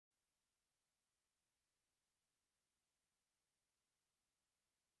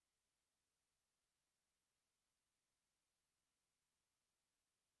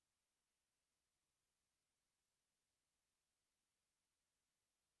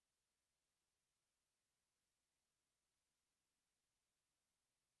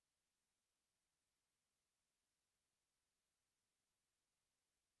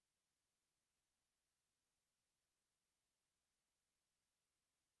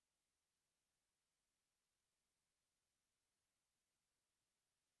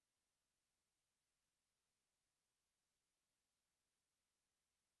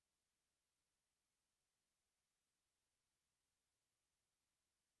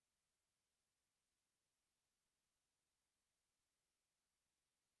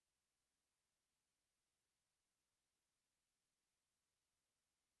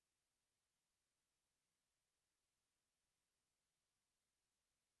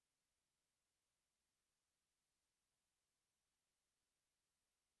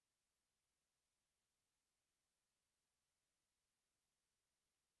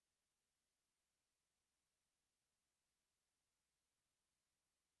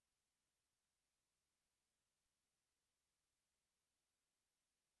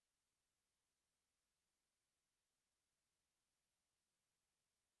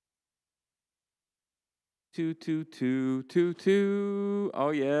Two, two, two, two, two.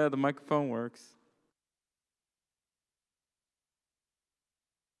 Oh, yeah, the microphone works.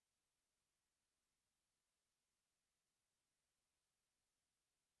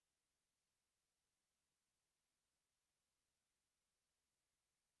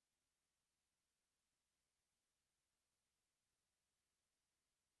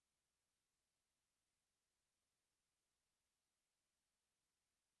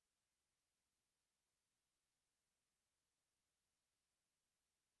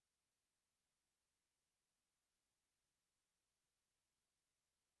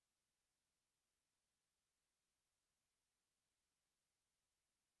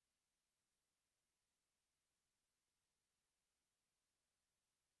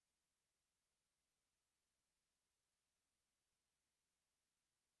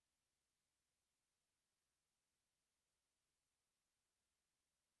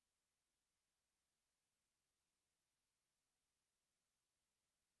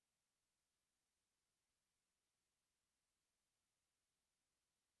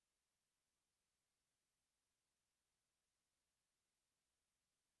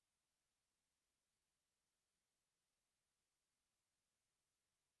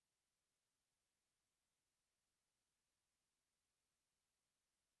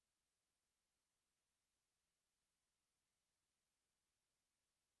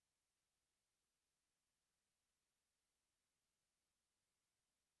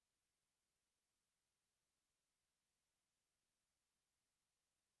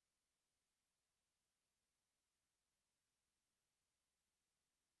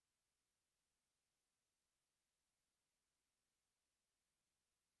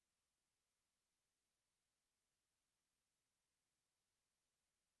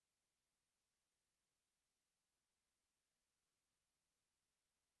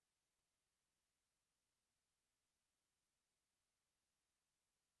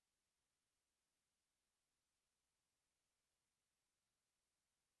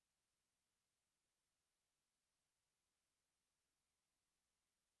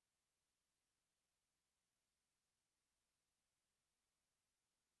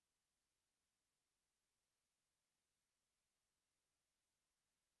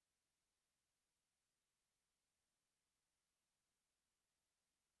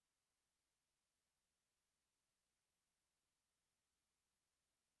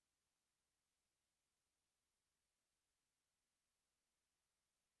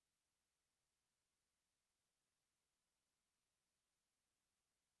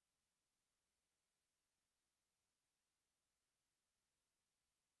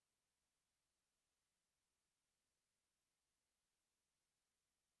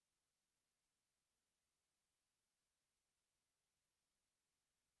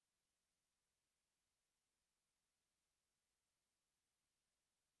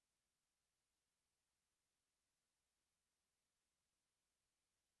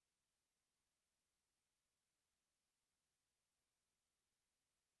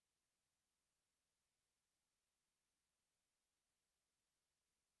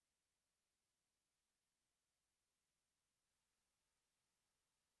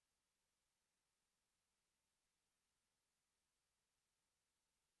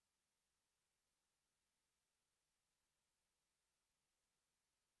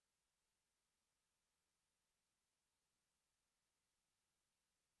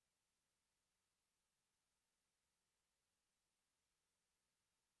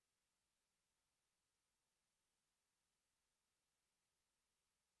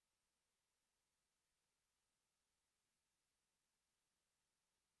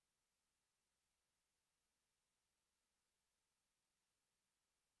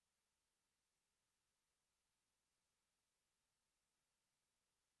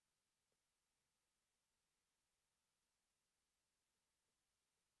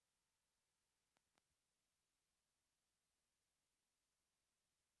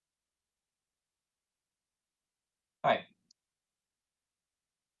 Hi.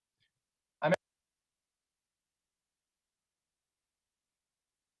 I'm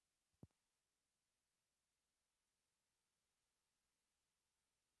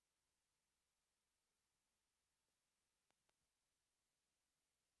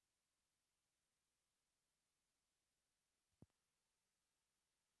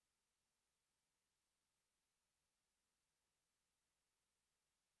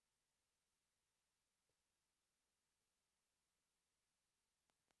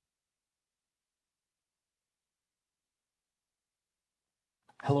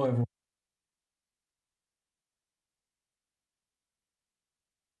Hello, everyone.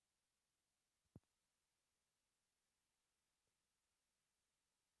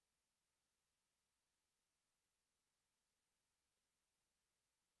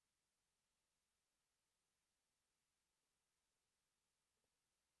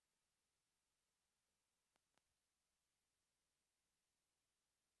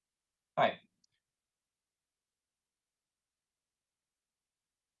 Hi.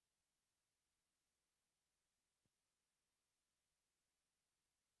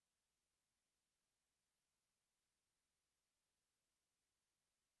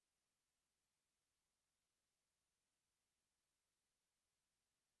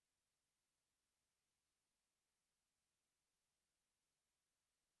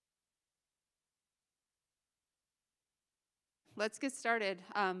 Let's get started.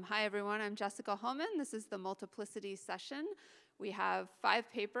 Hi, everyone. I'm Jessica Holman. This is the Multiplicity session. We have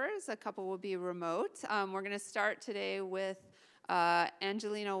 5 papers. A couple will be remote. We're going to start today with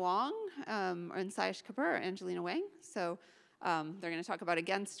Angelina Wang and Sayesh Kapoor, Angelina Wang. So they're going to talk about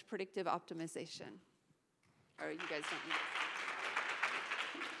against predictive optimization. Or you guys don't need it.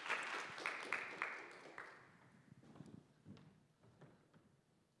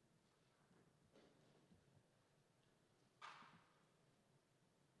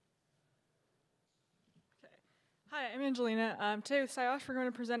 Hi, I'm Angelina. Today with Sayesh, we're going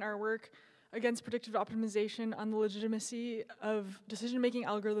to present our work against predictive optimization on the legitimacy of decision-making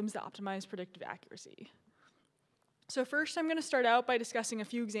algorithms that optimize predictive accuracy. So first, I'm going to start out by discussing a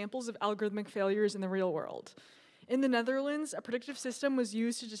few examples of algorithmic failures in the real world. In the Netherlands, a predictive system was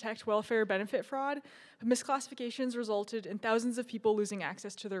used to detect welfare benefit fraud, but misclassifications resulted in thousands of people losing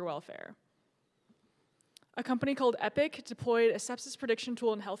access to their welfare. A company called Epic deployed a sepsis prediction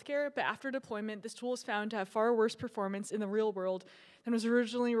tool in healthcare, but after deployment, this tool was found to have far worse performance in the real world than was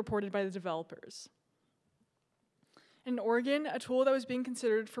originally reported by the developers. In Oregon, a tool that was being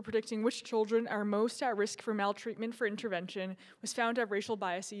considered for predicting which children are most at risk for maltreatment for intervention was found to have racial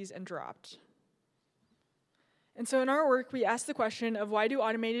biases and dropped. And so in our work, we asked the question of why do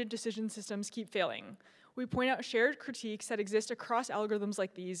automated decision systems keep failing? We point out shared critiques that exist across algorithms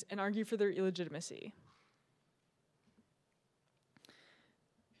like these and argue for their illegitimacy.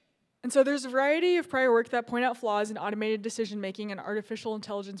 And so there's a variety of prior work that point out flaws in automated decision-making and artificial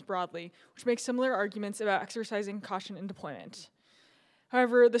intelligence broadly, which makes similar arguments about exercising caution in deployment.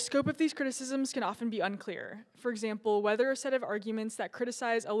 However, the scope of these criticisms can often be unclear. For example, whether a set of arguments that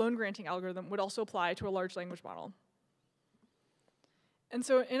criticize a loan-granting algorithm would also apply to a large language model. And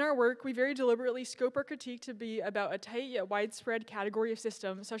so in our work, we very deliberately scope our critique to be about a tight yet widespread category of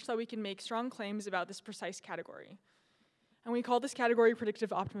system such that we can make strong claims about this precise category. And we call this category predictive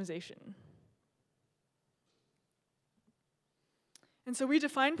optimization. And so we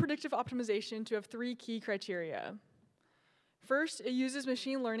define predictive optimization to have 3 key criteria. First, it uses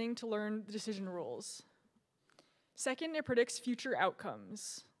machine learning to learn the decision rules. Second, it predicts future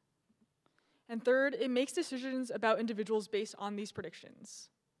outcomes. And third, it makes decisions about individuals based on these predictions.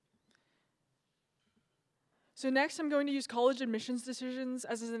 So next, I'm going to use college admissions decisions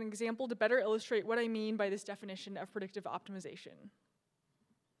as an example to better illustrate what I mean by this definition of predictive optimization.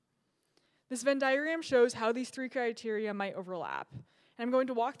 This Venn diagram shows how these 3 criteria might overlap. And I'm going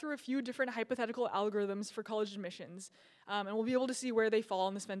to walk through a few different hypothetical algorithms for college admissions, and we'll be able to see where they fall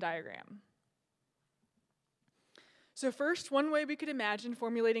in this Venn diagram. So first, one way we could imagine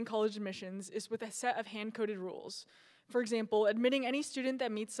formulating college admissions is with a set of hand-coded rules. For example, admitting any student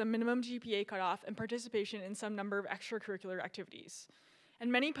that meets some minimum GPA cutoff and participation in some number of extracurricular activities. And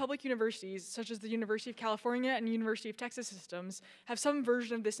many public universities, such as the University of California and University of Texas systems, have some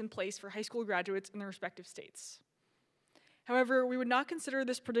version of this in place for high school graduates in their respective states. However, we would not consider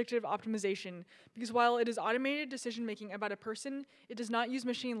this predictive optimization because while it is automated decision-making about a person, it does not use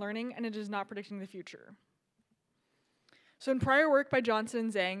machine learning and it is not predicting the future. So in prior work by Johnson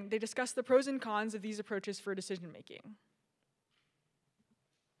and Zhang, they discussed the pros and cons of these approaches for decision-making.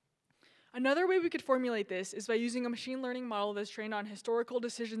 Another way we could formulate this is by using a machine learning model that's trained on historical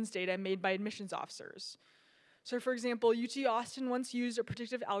decisions data made by admissions officers. So for example, UT Austin once used a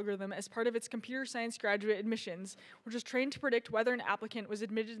predictive algorithm as part of its computer science graduate admissions, which was trained to predict whether an applicant was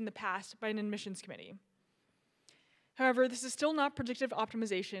admitted in the past by an admissions committee. However, this is still not predictive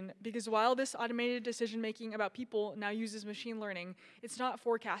optimization because while this automated decision-making about people now uses machine learning, it's not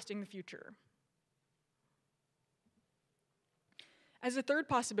forecasting the future. As a third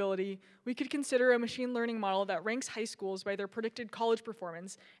possibility, we could consider a machine learning model that ranks high schools by their predicted college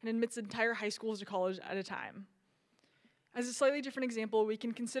performance and admits entire high schools to college at a time. As a slightly different example, we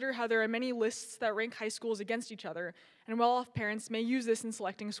can consider how there are many lists that rank high schools against each other, and well-off parents may use this in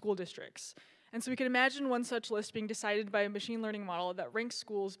selecting school districts. And so we can imagine one such list being decided by a machine learning model that ranks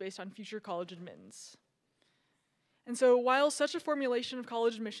schools based on future college admittance. And so while such a formulation of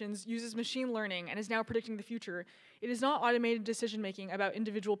college admissions uses machine learning and is now predicting the future, it is not automated decision-making about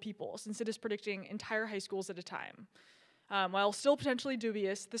individual people, since it is predicting entire high schools at a time. While still potentially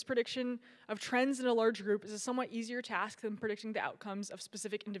dubious, this prediction of trends in a large group is a somewhat easier task than predicting the outcomes of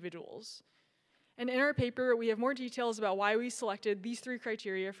specific individuals. And in our paper, we have more details about why we selected these 3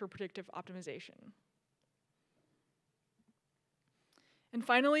 criteria for predictive optimization. And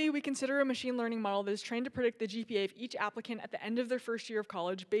finally, we consider a machine learning model that is trained to predict the GPA of each applicant at the end of their first year of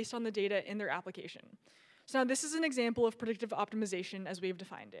college based on the data in their application. So now this is an example of predictive optimization as we've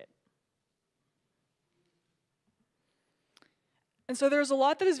defined it. And so there's a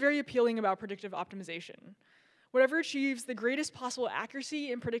lot that is very appealing about predictive optimization. Whatever achieves the greatest possible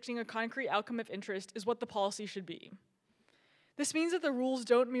accuracy in predicting a concrete outcome of interest is what the policy should be. This means that the rules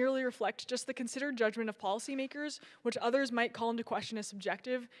don't merely reflect just the considered judgment of policymakers, which others might call into question as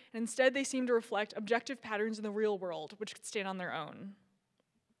subjective, and instead they seem to reflect objective patterns in the real world, which could stand on their own.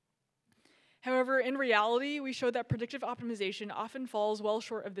 However, in reality, we showed that predictive optimization often falls well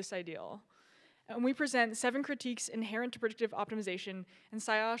short of this ideal. And we present 7 critiques inherent to predictive optimization, and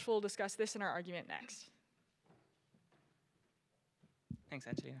Sayash will discuss this in our argument next. Thanks,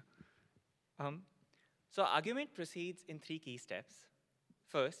 Angelina. So our argument proceeds in 3 key steps.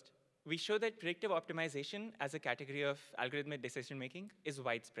 First, we show that predictive optimization as a category of algorithmic decision-making is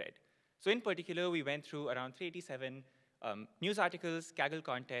widespread. So in particular, we went through around 387 news articles, Kaggle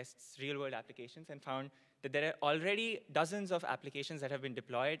contests, real-world applications, and found that there are already dozens of applications that have been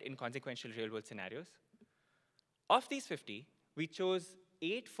deployed in consequential real-world scenarios. Of these 50, we chose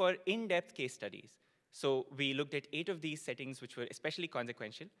 8 for in-depth case studies. So we looked at 8 of these settings which were especially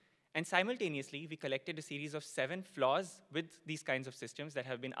consequential, and simultaneously, we collected a series of 7 flaws with these kinds of systems that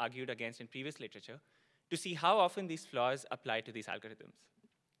have been argued against in previous literature to see how often these flaws apply to these algorithms.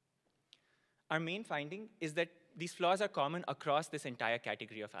 Our main finding is that these flaws are common across this entire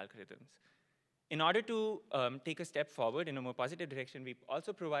category of algorithms. In order to take a step forward in a more positive direction, we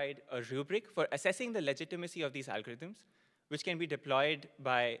also provide a rubric for assessing the legitimacy of these algorithms, which can be deployed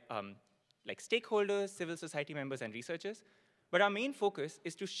by like stakeholders, civil society members, and researchers. But our main focus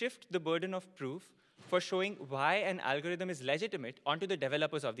is to shift the burden of proof for showing why an algorithm is legitimate onto the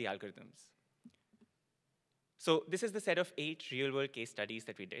developers of the algorithms. So this is the set of 8 real-world case studies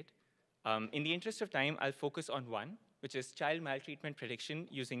that we did. In the interest of time, I'll focus on one, which is child maltreatment prediction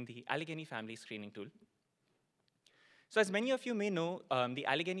using the Allegheny Family Screening Tool. So as many of you may know, the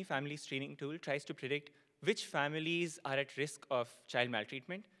Allegheny Family Screening Tool tries to predict which families are at risk of child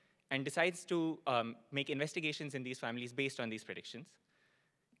maltreatment and decides to make investigations in these families based on these predictions.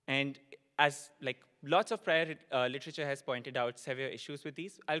 And as like lots of prior literature has pointed out severe issues with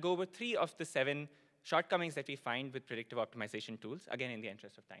these, I'll go over 3 of the 7 shortcomings that we find with predictive optimization tools, again in the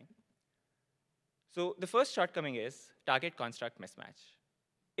interest of time. So the first shortcoming is target construct mismatch.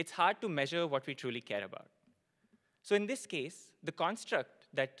 It's hard to measure what we truly care about. So in this case, the construct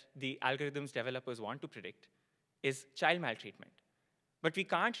that the algorithms developers want to predict is child maltreatment. But we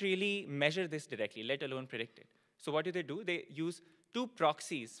can't really measure this directly, let alone predict it. So what do? They use 2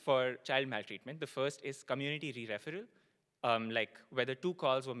 proxies for child maltreatment. The first is community re-referral, like whether 2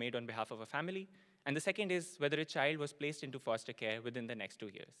 calls were made on behalf of a family. And the second is whether a child was placed into foster care within the next 2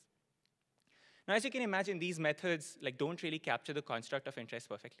 years. Now, as you can imagine, these methods don't really capture the construct of interest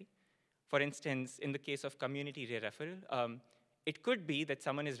perfectly. For instance, in the case of community re-referral, it could be that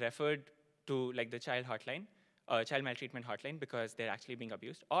someone is referred to the child hotline, child maltreatment hotline, because they're actually being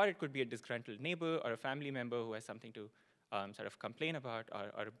abused. Or it could be a disgruntled neighbor or a family member who has something to sort of complain about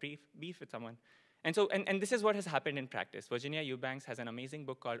or a beef with someone. And so, and this is what has happened in practice. Virginia Eubanks has an amazing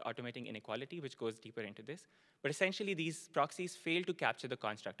book called Automating Inequality, which goes deeper into this. But essentially, these proxies fail to capture the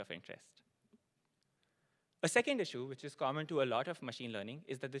construct of interest. A second issue, which is common to a lot of machine learning,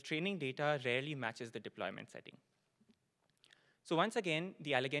 is that the training data rarely matches the deployment setting. So once again,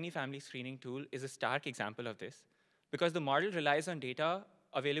 the Allegheny Family Screening Tool is a stark example of this, because the model relies on data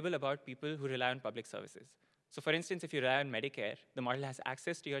available about people who rely on public services. So for instance, if you rely on Medicare, the model has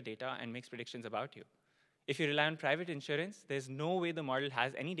access to your data and makes predictions about you. If you rely on private insurance, there's no way the model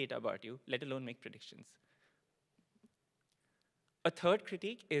has any data about you, let alone make predictions. A third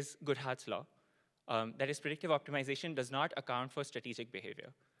critique is Goodhart's law. That is, predictive optimization does not account for strategic behavior.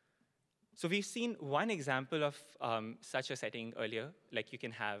 So we've seen one example of such a setting earlier, like you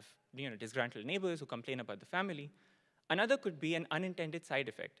can have disgruntled neighbors who complain about the family. Another could be an unintended side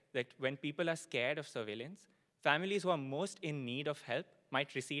effect, that when people are scared of surveillance, families who are most in need of help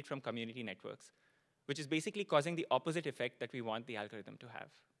might recede from community networks, which is basically causing the opposite effect that we want the algorithm to have.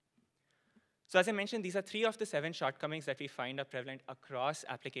 So as I mentioned, these are 3 of the 7 shortcomings that we find are prevalent across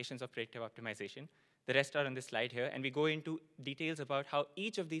applications of predictive optimization. The rest are on this slide here, and we go into details about how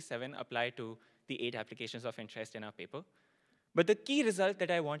each of these 7 apply to the 8 applications of interest in our paper. But the key result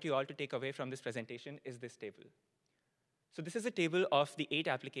that I want you all to take away from this presentation is this table. So this is a table of the 8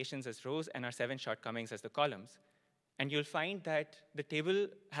 applications as rows and our 7 shortcomings as the columns. And you'll find that the table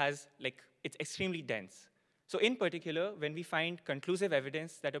has, it's extremely dense. So in particular, when we find conclusive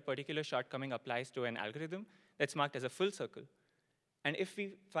evidence that a particular shortcoming applies to an algorithm, that's marked as a full circle. And if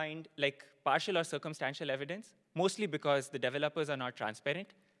we find partial or circumstantial evidence, mostly because the developers are not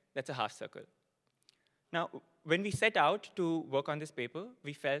transparent, that's a half circle. Now, when we set out to work on this paper,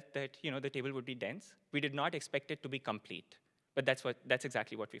 we felt that the table would be dense. We did not expect it to be complete, but that's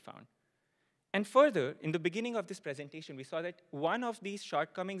exactly what we found. And further, in the beginning of this presentation, we saw that one of these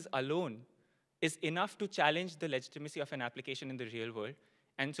shortcomings alone is enough to challenge the legitimacy of an application in the real world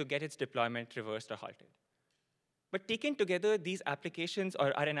and to get its deployment reversed or halted. But taken together, these applications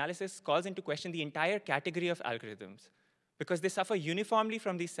or our analysis calls into question the entire category of algorithms because they suffer uniformly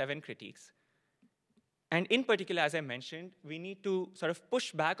from these 7 critiques. And in particular, as I mentioned, we need to sort of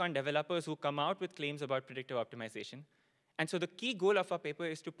push back on developers who come out with claims about predictive optimization. And so the key goal of our paper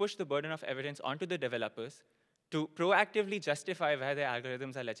is to push the burden of evidence onto the developers to proactively justify why their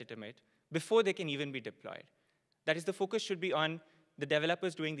algorithms are legitimate before they can even be deployed. That is, the focus should be on the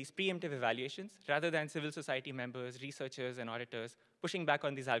developers doing these preemptive evaluations rather than civil society members, researchers, and auditors pushing back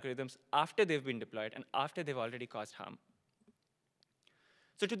on these algorithms after they've been deployed and after they've already caused harm.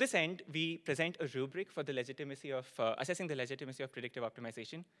 So to this end, we present a rubric for the legitimacy of assessing the legitimacy of predictive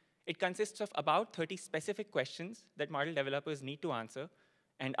optimization. It consists of about 30 specific questions that model developers need to answer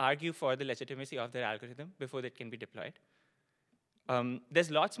and argue for the legitimacy of their algorithm before it can be deployed. There's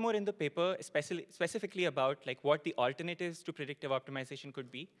lots more in the paper, specifically about what the alternatives to predictive optimization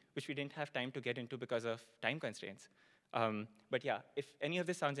could be, which we didn't have time to get into because of time constraints. But yeah, if any of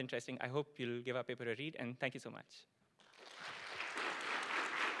this sounds interesting, I hope you'll give our paper a read, and thank you so much.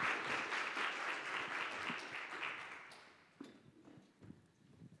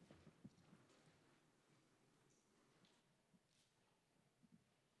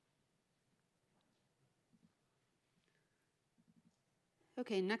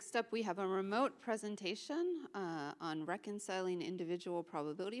 Okay, next up we have a remote presentation on reconciling individual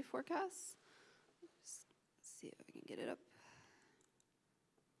probability forecasts. Let's see if I can get it up.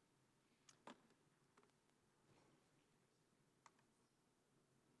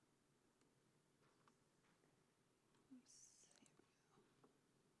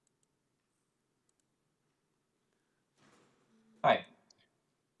 Hi,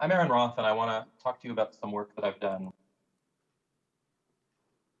 I'm Aaron Roth, and I want to talk to you about some work that I've done.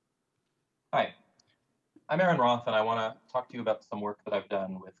 Hi, I'm Aaron Roth, and I want to talk to you about some work that I've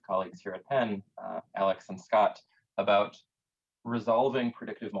done with colleagues here at Penn, Alex and Scott, about resolving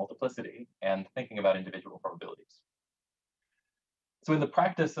predictive multiplicity and thinking about individual probabilities. So in the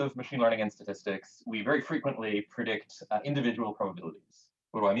practice of machine learning and statistics, we very frequently predict individual probabilities.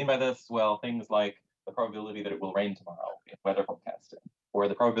 What do I mean by this? Well, things like the probability that it will rain tomorrow in weather forecasting, or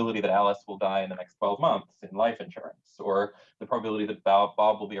the probability that Alice will die in the next 12 months in life insurance, or the probability that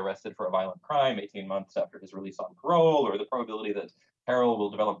Bob will be arrested for a violent crime 18 months after his release on parole, or the probability that Carol will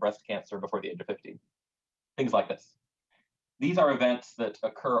develop breast cancer before the age of 50. Things like this. These are events that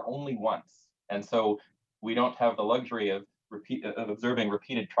occur only once, and so we don't have the luxury of observing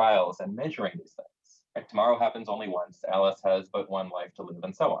repeated trials and measuring these things. Right? Tomorrow happens only once, Alice has but one life to live,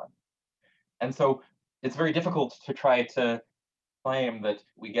 and so on. And so it's very difficult to try to claim that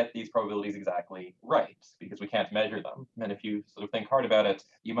we get these probabilities exactly right, because we can't measure them. And if you sort of think hard about it,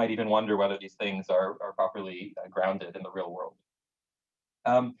 you might even wonder whether these things are properly grounded in the real world.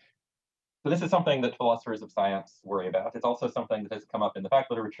 So this is something that philosophers of science worry about. It's also something that has come up in the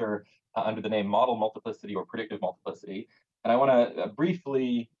fact literature under the name model multiplicity or predictive multiplicity. And I want to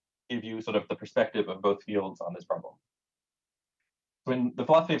briefly give you sort of the perspective of both fields on this problem. So in the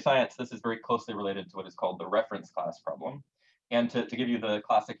philosophy of science, this is very closely related to what is called the reference class problem. And to give you the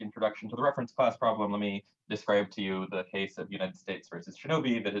classic introduction to the reference class problem, let me describe to you the case of United States versus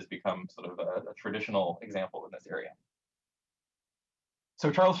Shinobi that has become sort of a traditional example in this area.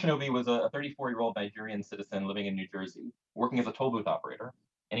 So Charles Shinobi was a 34-year-old Nigerian citizen living in New Jersey, working as a toll booth operator.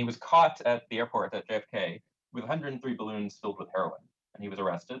 And he was caught at the airport at JFK with 103 balloons filled with heroin. And he was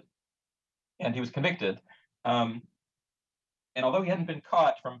arrested. And he was convicted. And although he hadn't been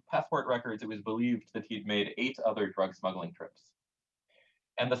caught, from passport records, it was believed that he'd made 8 other drug smuggling trips.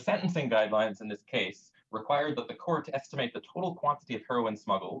 And the sentencing guidelines in this case required that the court estimate the total quantity of heroin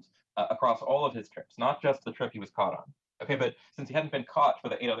smuggled across all of his trips, not just the trip he was caught on. Okay, but since he hadn't been caught for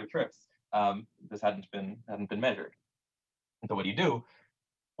the 8 other trips, this hadn't been measured. And so what do you do?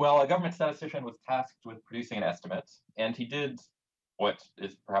 Well, a government statistician was tasked with producing an estimate, and he did what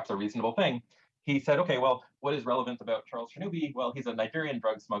is perhaps a reasonable thing. He said, okay, well, what is relevant about Charles Shinobi? Well, he's a Nigerian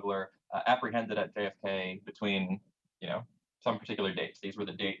drug smuggler apprehended at JFK between some particular dates. These were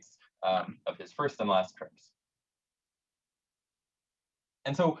the dates of his first and last trips.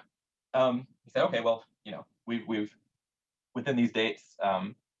 And so he said, okay, well, we've within these dates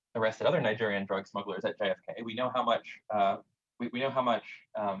arrested other Nigerian drug smugglers at JFK. We know how much we know how much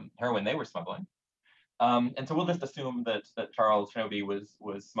heroin they were smuggling. And so we'll just assume that Charles Shinobi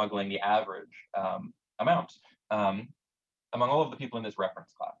was smuggling the average amount among all of the people in this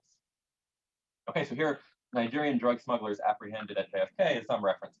reference class. Okay, so here, Nigerian drug smugglers apprehended at JFK is some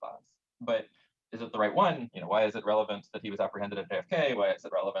reference class, but is it the right one? Why is it relevant that he was apprehended at JFK? Why is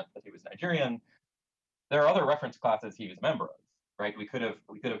it relevant that he was Nigerian? There are other reference classes he was a member of, right? We could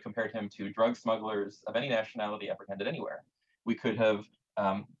have compared him to drug smugglers of any nationality apprehended anywhere. We could have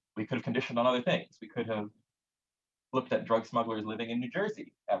conditioned on other things. We could have looked at drug smugglers living in New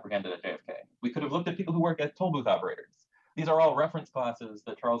Jersey apprehended at JFK. We could have looked at people who work as toll booth operators. These are all reference classes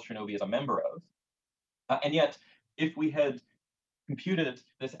that Charles Shinobi is a member of. And yet, if we had computed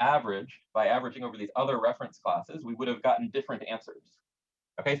this average by averaging over these other reference classes, we would have gotten different answers.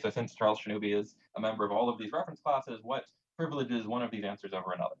 Okay, so since Charles Shinobi is a member of all of these reference classes, what privileges one of these answers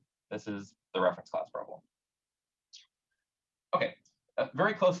over another? This is the reference class problem. Okay,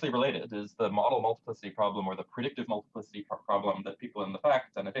 very closely related is the model multiplicity problem or the predictive multiplicity problem that people in the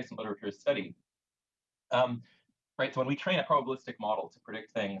fact and adjacent literature study. Right, so when we train a probabilistic model to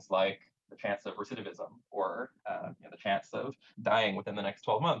predict things like the chance of recidivism or the chance of dying within the next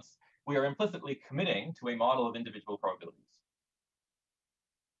 12 months, we are implicitly committing to a model of individual probabilities.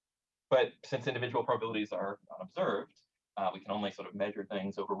 But since individual probabilities are unobserved, we can only sort of measure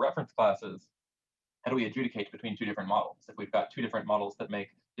things over reference classes. How do we adjudicate between two different models? If we've got two different models that make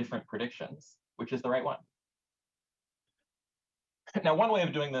different predictions, which is the right one? Now, one way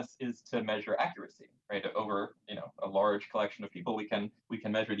of doing this is to measure accuracy, right? Over a large collection of people, we can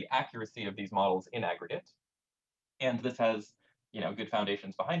measure the accuracy of these models in aggregate, and this has good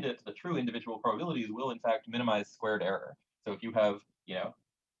foundations behind it. The true individual probabilities will in fact minimize squared error. So if you have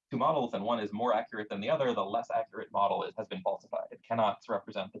two models and one is more accurate than the other, the less accurate model has been falsified. It cannot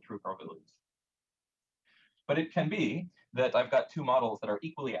represent the true probabilities. But it can be that I've got two models that are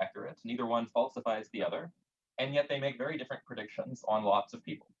equally accurate, neither one falsifies the other, and yet they make very different predictions on lots of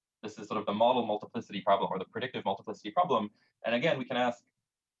people. This is sort of the model multiplicity problem or the predictive multiplicity problem. And again, we can ask,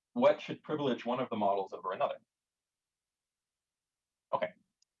 what should privilege one of the models over another? Okay.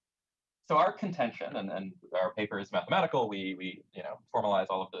 So our contention, and our paper is mathematical, we formalize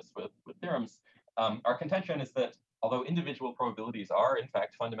all of this with theorems. Our contention is that although individual probabilities are in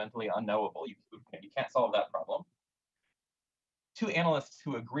fact fundamentally unknowable, you can't solve that problem. Two analysts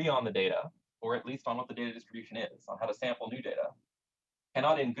who agree on the data, or at least on what the data distribution is, on how to sample new data,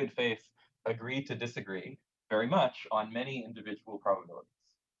 cannot in good faith agree to disagree very much on many individual probabilities.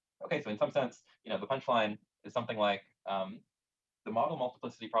 Okay, so in some sense, the punchline is something like the model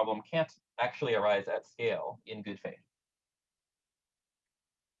multiplicity problem can't actually arise at scale in good faith.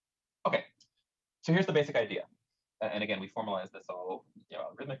 Okay, so here's the basic idea. And again, we formalize this all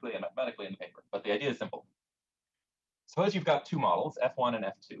rhythmically and mathematically in the paper, but the idea is simple. Suppose you've got two models, F1 and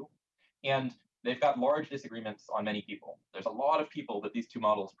F2, and they've got large disagreements on many people. There's a lot of people that these two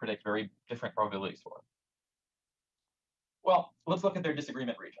models predict very different probabilities for. Well, let's look at their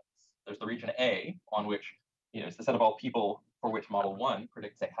disagreement regions. There's the region A, on which it's the set of all people for which model 1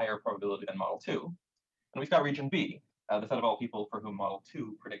 predicts a higher probability than model 2. And we've got region B, the set of all people for whom model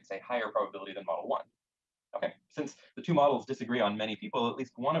 2 predicts a higher probability than model 1. Okay, since the two models disagree on many people, at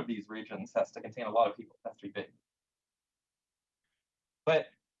least one of these regions has to contain a lot of people. It has to be big. But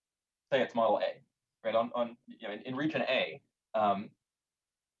say it's model A, right? In region A,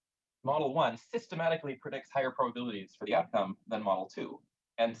 model 1 systematically predicts higher probabilities for the outcome than model 2.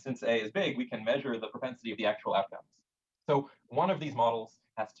 And since A is big, we can measure the propensity of the actual outcomes. So one of these models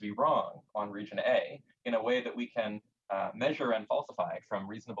has to be wrong on region A in a way that we can measure and falsify from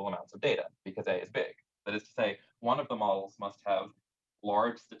reasonable amounts of data, because A is big. That is to say, one of the models must have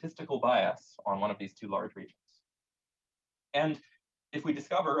large statistical bias on one of these two large regions. And if we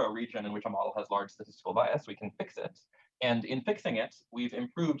discover a region in which a model has large statistical bias, we can fix it. And in fixing it, we've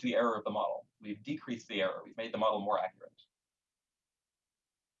improved the error of the model. We've decreased the error. We've made the model more accurate.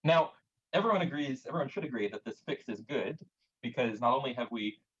 Now, everyone should agree that this fix is good, because not only have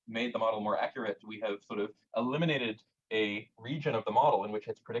we made the model more accurate, we have sort of eliminated a region of the model in which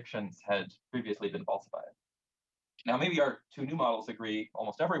its predictions had previously been falsified. Now, maybe our two new models agree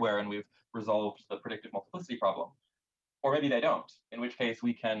almost everywhere, and we've resolved the predictive multiplicity problem. Or maybe they don't, in which case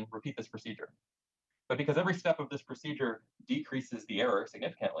we can repeat this procedure. But because every step of this procedure decreases the error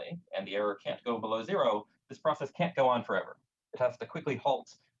significantly, and the error can't go below 0, this process can't go on forever. It has to quickly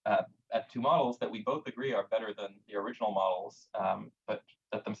halt at two models that we both agree are better than the original models, but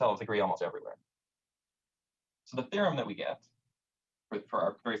that themselves agree almost everywhere. So the theorem that we get for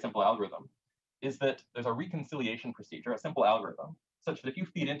our very simple algorithm is that there's a reconciliation procedure, a simple algorithm, such that if you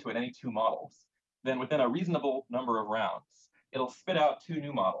feed into it any two models, then within a reasonable number of rounds, it'll spit out two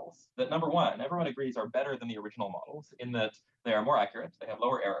new models that, number one, everyone agrees are better than the original models in that they are more accurate, they have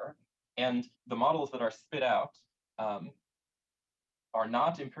lower error, and the models that are spit out are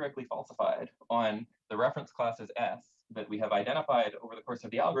not empirically falsified on the reference classes S that we have identified over the course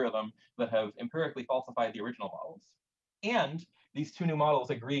of the algorithm that have empirically falsified the original models. And these two new models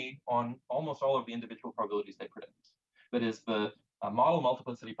agree on almost all of the individual probabilities they predict. That is, the model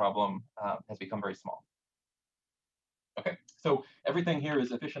multiplicity problem has become very small. Okay, so everything here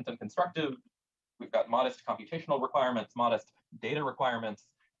is efficient and constructive. We've got modest computational requirements, modest data requirements,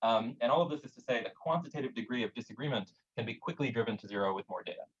 and all of this is to say the quantitative degree of disagreement can be quickly driven to zero with more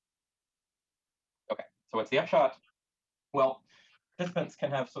data. Okay, so what's the upshot? Well, participants can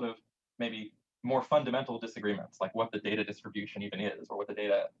have sort of maybe more fundamental disagreements, like what the data distribution even is, or what the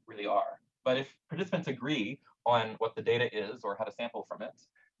data really are. But if participants agree on what the data is or how to sample from it,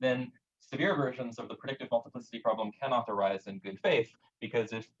 then severe versions of the predictive multiplicity problem cannot arise in good faith,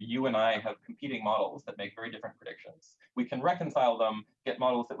 because if you and I have competing models that make very different predictions, we can reconcile them, get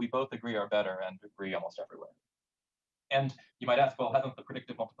models that we both agree are better, and agree almost everywhere. And you might ask, well, hasn't the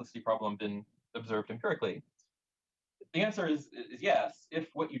predictive multiplicity problem been observed empirically? The answer is yes, if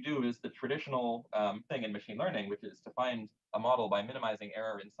what you do is the traditional thing in machine learning, which is to find a model by minimizing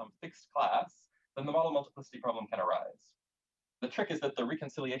error in some fixed class, then the model multiplicity problem can arise. The trick is that the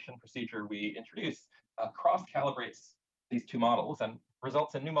reconciliation procedure we introduce cross-calibrates these two models and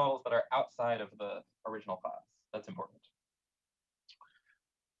results in new models that are outside of the original class. That's important.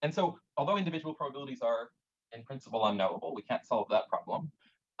 And so, although individual probabilities are in principle unknowable, we can't solve that problem.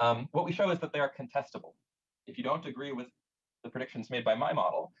 What we show is that they are contestable. If you don't agree with the predictions made by my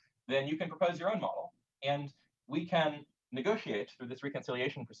model, then you can propose your own model. And we can negotiate through this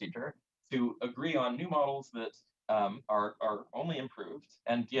reconciliation procedure to agree on new models that are only improved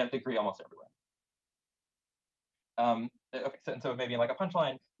and yet agree almost everywhere. Okay, so maybe like a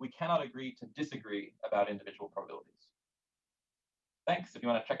punchline, we cannot agree to disagree about individual probabilities. Thanks. If you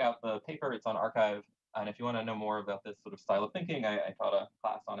want to check out the paper, it's on arXiv. And if you want to know more about this sort of style of thinking, I taught a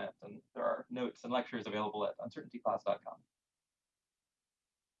class on it, and there are notes and lectures available at uncertaintyclass.com.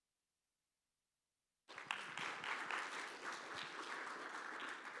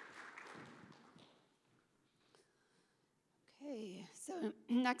 Okay, so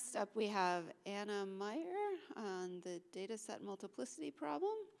next up we have Anna Meyer on the dataset multiplicity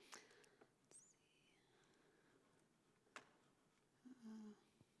problem.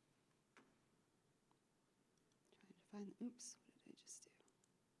 Trying to find, oops, what did I just do?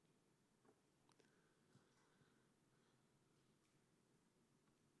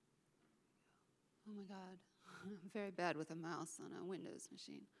 Oh my God, I'm very bad with a mouse on a Windows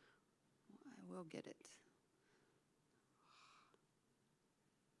machine. I will get it.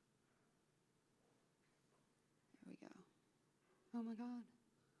 There we go. Oh my God.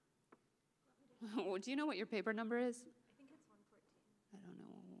 Do you know what your paper number is? I think it's 114. I don't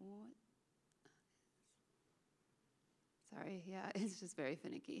know what. Sorry, yeah, it's just very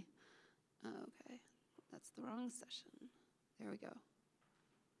finicky. Okay, that's the wrong session. There we go.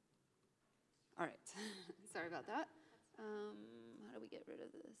 All right, sorry about that. How do we get rid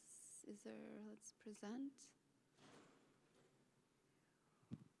of this? Is there, let's present.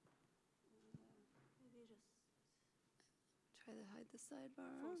 Maybe just Try to hide the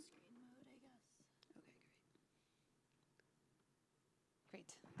sidebar. full screen mode, I guess. Okay, great.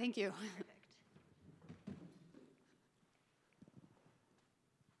 Great, thank you. Perfect.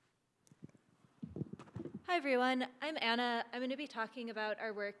 Hi everyone, I'm Anna. I'm going to be talking about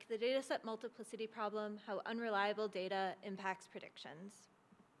our work, the dataset multiplicity problem, how unreliable data impacts predictions.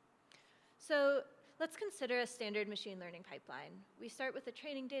 So let's consider a standard machine learning pipeline. We start with a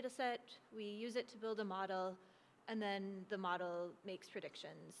training dataset, we use it to build a model, and then the model makes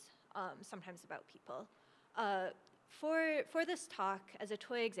predictions, sometimes about people. For this talk, as a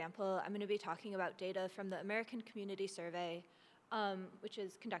toy example, I'm going to be talking about data from the American Community Survey, which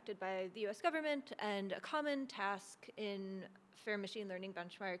is conducted by the US government, and a common task in fair machine learning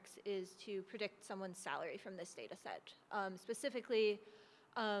benchmarks is to predict someone's salary from this data set. Specifically,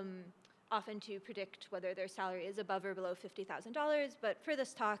 often to predict whether their salary is above or below $50,000, but for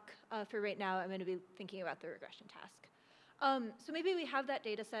this talk, for right now, I'm going to be thinking about the regression task. So maybe we have that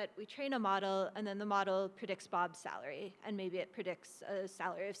data set, we train a model, and then the model predicts Bob's salary, and maybe it predicts a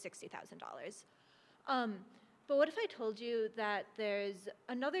salary of $60,000. But what if I told you that there's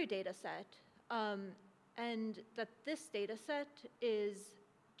another data set, and that this data set is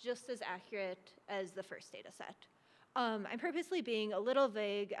just as accurate as the first data set? I'm purposely being a little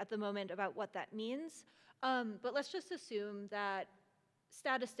vague at the moment about what that means, but let's just assume that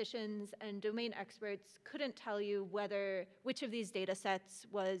statisticians and domain experts couldn't tell you which of these data sets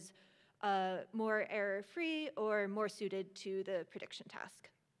was more error-free or more suited to the prediction task.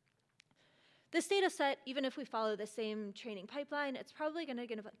 This data set, even if we follow the same training pipeline, it's probably going to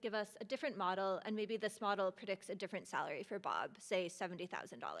give us a different model, and maybe this model predicts a different salary for Bob, say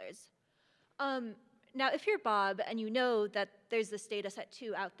 $70,000. Now, if you're Bob and you know that there's this data set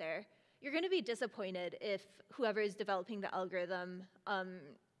 2 out there, you're going to be disappointed if whoever is developing the algorithm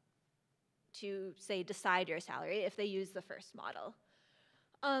to, say, decide your salary, if they use the first model.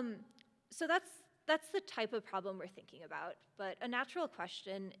 So that's the type of problem we're thinking about. But a natural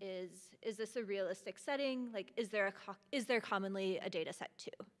question is this a realistic setting? Like, is there commonly a data set 2?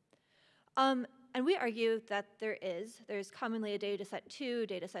 And we argue that there's commonly a data set 2,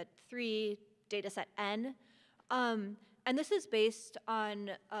 data set 3, data set n. And this is based on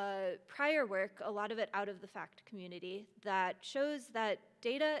prior work, a lot of it out of the fact community, that shows that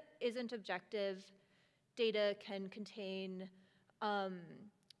data isn't objective. Data can contain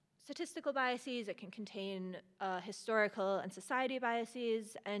statistical biases, it can contain historical and society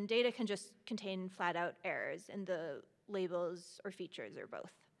biases, and data can just contain flat out errors in the labels or features or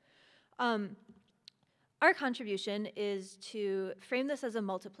both. Our contribution is to frame this as a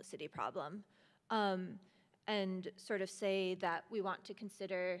multiplicity problem and sort of say that we want to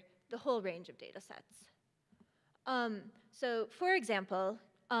consider the whole range of data sets. So for example,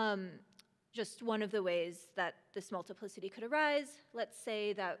 just one of the ways that this multiplicity could arise, let's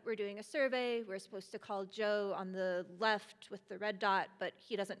say that we're doing a survey, we're supposed to call Joe on the left with the red dot, but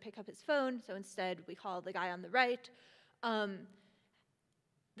he doesn't pick up his phone, so instead we call the guy on the right.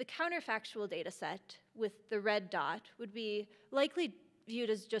 The counterfactual data set with the red dot would be likely viewed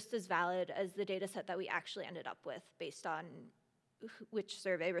as just as valid as the data set that we actually ended up with based on which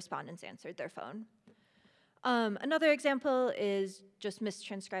survey respondents answered their phone. Another example is just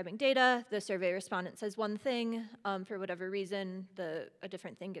mistranscribing data. The survey respondent says one thing, for whatever reason, a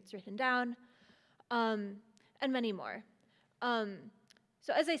different thing gets written down, and many more.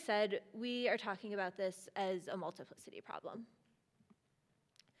 So as I said, we are talking about this as a multiplicity problem.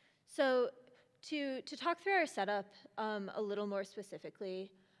 So to talk through our setup a little more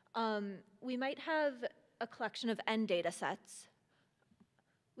specifically, we might have a collection of n data sets.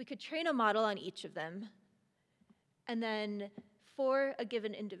 We could train a model on each of them, and then for a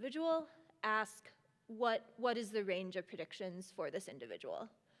given individual, ask what is the range of predictions for this individual.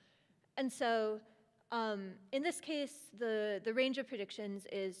 And so in this case, the range of predictions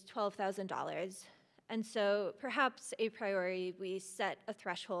is $12,000. And so perhaps a priori, we set a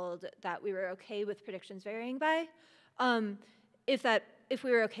threshold that we were OK with predictions varying by. If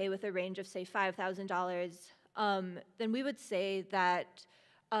we were OK with a range of, say, $5,000, then we would say that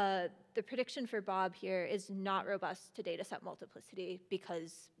the prediction for Bob here is not robust to data set multiplicity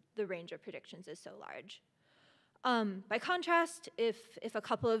because the range of predictions is so large. By contrast, if a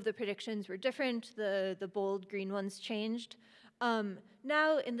couple of the predictions were different, the bold green ones changed.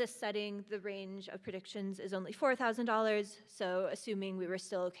 Now in this setting, the range of predictions is only $4,000, so assuming we were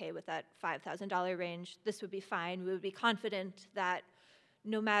still OK with that $5,000 range, this would be fine. We would be confident that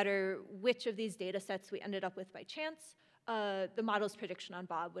no matter which of these data sets we ended up with by chance, the model's prediction on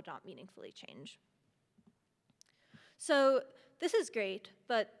Bob would not meaningfully change. So this is great,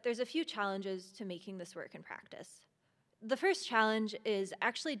 but there's a few challenges to making this work in practice. The first challenge is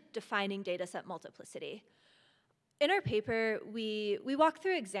actually defining data set multiplicity. In our paper, we walk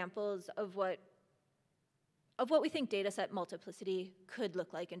through examples of what we think data set multiplicity could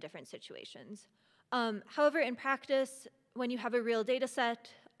look like in different situations. However, in practice, when you have a real data set,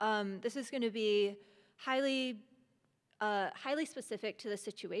 this is going to be highly specific to the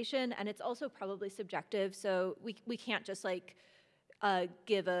situation, and it's also probably subjective, so we can't just like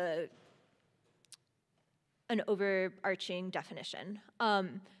give an overarching definition.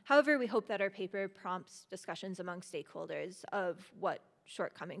 However, we hope that our paper prompts discussions among stakeholders of what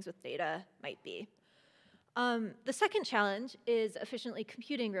shortcomings with data might be. The second challenge is efficiently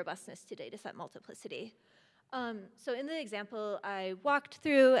computing robustness to data set multiplicity. So in the example I walked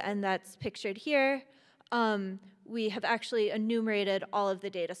through, and that's pictured here, we have actually enumerated all of the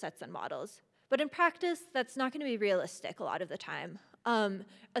data sets and models. But in practice, that's not going to be realistic a lot of the time.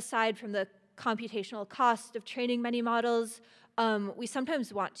 Aside from the computational cost of training many models, we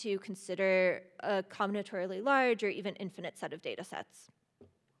sometimes want to consider a combinatorially large or even infinite set of data sets.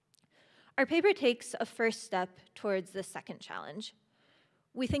 Our paper takes a first step towards the second challenge.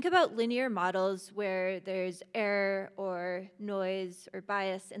 We think about linear models where there's error or noise or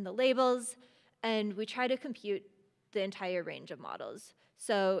bias in the labels, and we try to compute the entire range of models.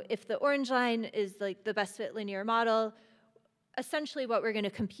 So if the orange line is like the best fit linear model, essentially what we're going to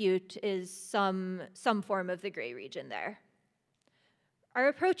compute is some form of the gray region there. Our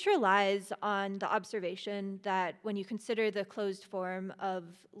approach relies on the observation that when you consider the closed form of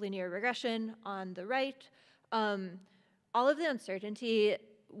linear regression on the right, all of the uncertainty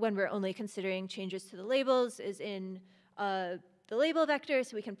when we're only considering changes to the labels is in the label vector,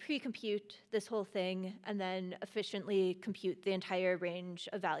 so we can pre-compute this whole thing and then efficiently compute the entire range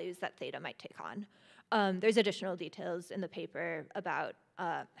of values that theta might take on. There's additional details in the paper about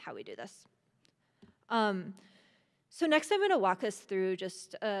how we do this. So next I'm going to walk us through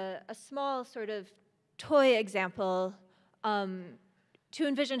just a small sort of toy example to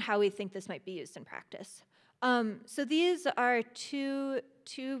envision how we think this might be used in practice. So these are two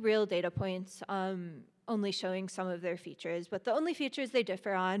real data points, only showing some of their features, but the only features they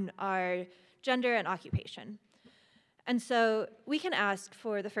differ on are gender and occupation. And so we can ask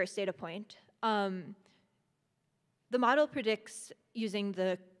for the first data point. The model predicts using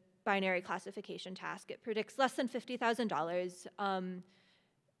the binary classification task. It predicts less than $50,000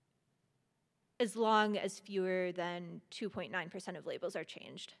 as long as fewer than 2.9% of labels are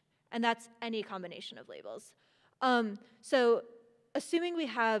changed. And that's any combination of labels. So assuming we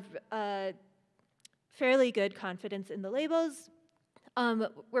have fairly good confidence in the labels,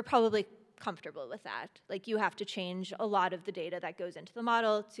 we're probably comfortable with that. Like, you have to change a lot of the data that goes into the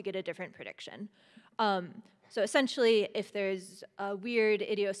model to get a different prediction. So essentially, if there's weird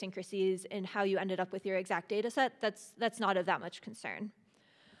idiosyncrasies in how you ended up with your exact data set, that's not of that much concern.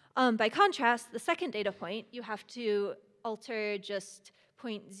 By contrast, the second data point, you have to alter just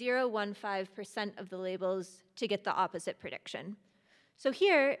 0.015% of the labels to get the opposite prediction. So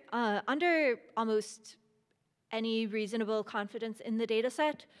here, under almost any reasonable confidence in the data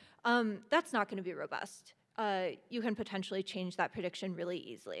set, that's not going to be robust. You can potentially change that prediction really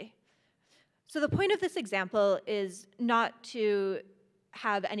easily. So the point of this example is not to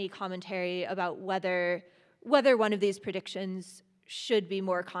have any commentary about whether one of these predictions should be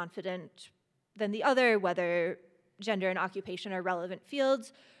more confident than the other, whether gender and occupation are relevant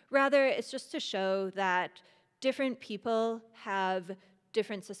fields. Rather, it's just to show that different people have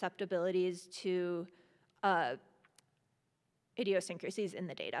different susceptibilities to idiosyncrasies in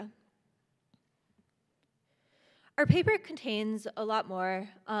the data. Our paper contains a lot more.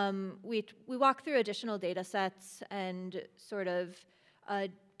 We walk through additional data sets and sort of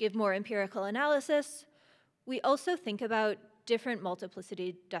give more empirical analysis. We also think about different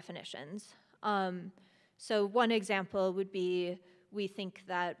multiplicity definitions. So one example would be, we think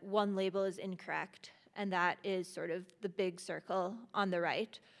that one label is incorrect, and that is sort of the big circle on the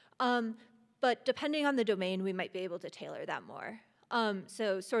right. But depending on the domain, we might be able to tailor that more.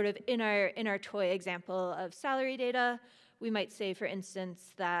 So sort of in our toy example of salary data, we might say, for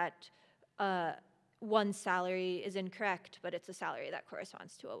instance, that one salary is incorrect, but it's a salary that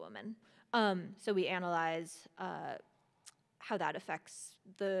corresponds to a woman. So we analyze how that affects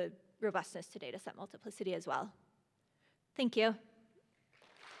the robustness to data set multiplicity as well. Thank you.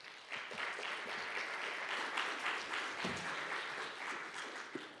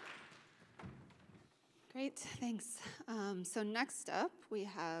 Great, thanks. So next up, we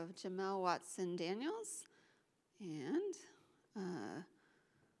have Jamel Watson-Daniels, and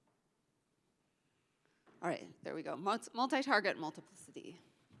all right, there we go. Multi-target multiplicity.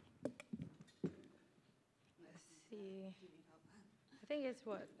 Let's see. I think it's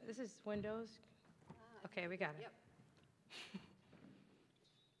what? This is Windows? Okay, we got it. Yep.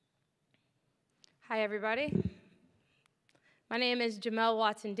 Hi, everybody. My name is Jamel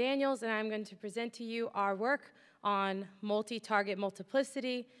Watson-Daniels, and I'm going to present to you our work on multi-target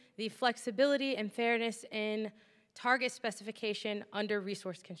multiplicity, the flexibility and fairness in target specification under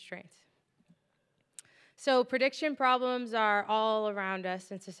resource constraints. So prediction problems are all around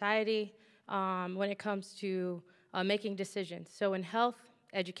us in society when it comes to making decisions. So in health,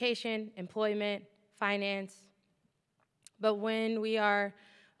 education, employment, finance. But when we are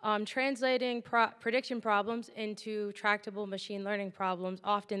translating prediction problems into tractable machine learning problems,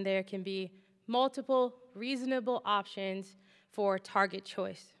 often there can be multiple reasonable options for target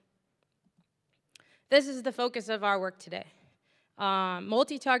choice. This is the focus of our work today.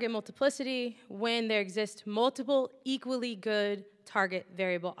 Multi-target multiplicity when there exist multiple equally good target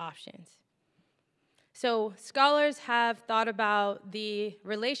variable options. So scholars have thought about the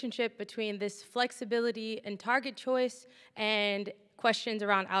relationship between this flexibility in target choice and questions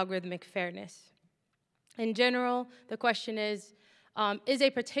around algorithmic fairness. In general, the question is a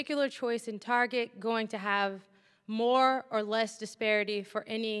particular choice in target going to have more or less disparity for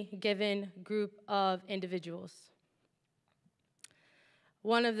any given group of individuals?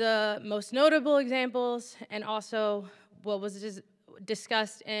 One of the most notable examples, and also what was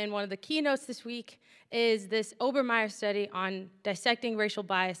discussed in one of the keynotes this week, is this Obermeyer study on dissecting racial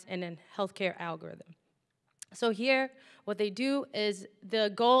bias in a healthcare algorithm. So here, what they do is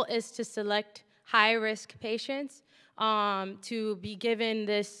the goal is to select high-risk patients to be given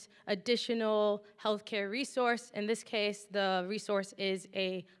this additional healthcare resource. In this case, the resource is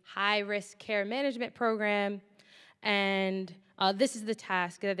a high-risk care management program, and this is the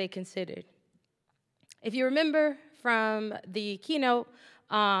task that they considered. If you remember from the keynote,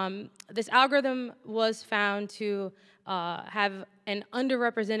 this algorithm was found to have an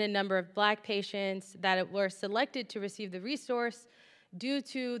underrepresented number of Black patients that were selected to receive the resource due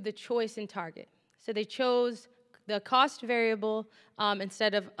to the choice in target. So they chose the cost variable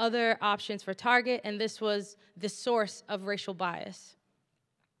instead of other options for target, and this was the source of racial bias.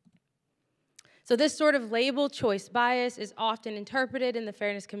 So this sort of label choice bias is often interpreted in the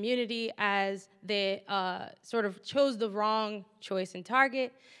fairness community as they sort of chose the wrong choice in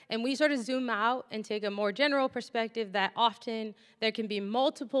target. And we sort of zoom out and take a more general perspective that often there can be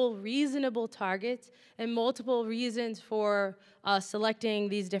multiple reasonable targets and multiple reasons for selecting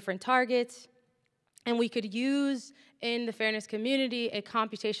these different targets. And we could use in the fairness community a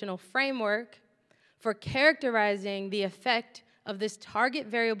computational framework for characterizing the effect of this target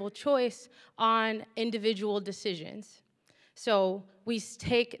variable choice on individual decisions. So we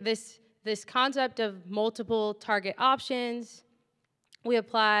take this concept of multiple target options, we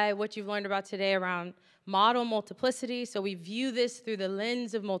apply what you've learned about today around model multiplicity, so we view this through the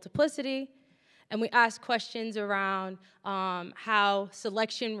lens of multiplicity, and we ask questions around how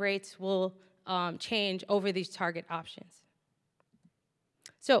selection rates will change over these target options.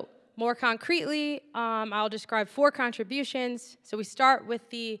 So more concretely, I'll describe 4 contributions. So we start with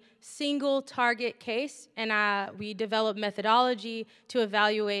the single target case, and we develop methodology to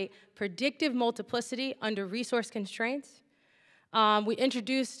evaluate predictive multiplicity under resource constraints. We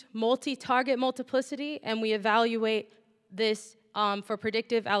introduced multi-target multiplicity, and we evaluate this for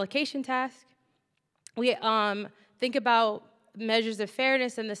predictive allocation tasks. We think about measures of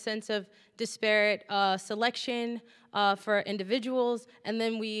fairness in the sense of disparate selection for individuals, and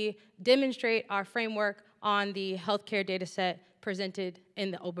then we demonstrate our framework on the healthcare data set presented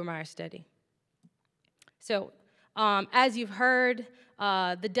in the Obermeyer study. So as you've heard,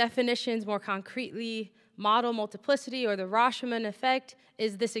 the definitions more concretely, model multiplicity or the Rashomon effect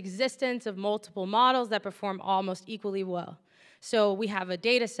is this existence of multiple models that perform almost equally well. So we have a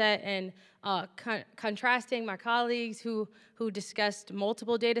data set, and contrasting my colleagues who discussed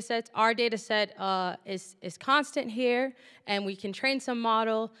multiple data sets, our data set is constant here, and we can train some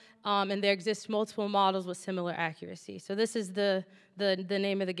model, and there exist multiple models with similar accuracy. So this is the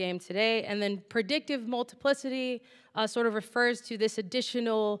name of the game today. And then predictive multiplicity sort of refers to this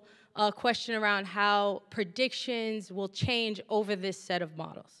additional question around how predictions will change over this set of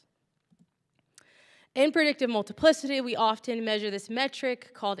models. In predictive multiplicity, we often measure this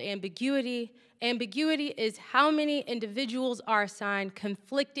metric called ambiguity. Ambiguity is how many individuals are assigned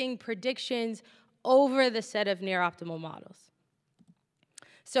conflicting predictions over the set of near-optimal models.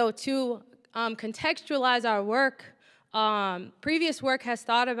 So to contextualize our work, previous work has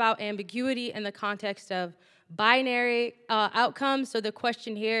thought about ambiguity in the context of binary outcomes. So the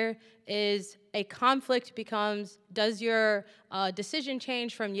question here is a conflict becomes, does your decision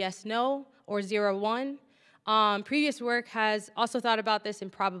change from yes, no, or 0, 1. Previous work has also thought about this in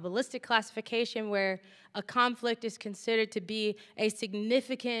probabilistic classification, where a conflict is considered to be a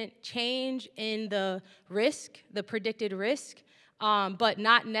significant change in the risk, the predicted risk, but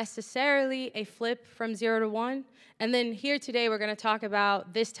not necessarily a flip from 0 to 1. And then here today, we're going to talk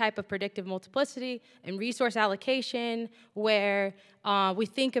about this type of predictive multiplicity and resource allocation, where we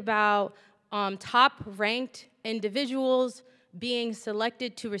think about top-ranked individuals being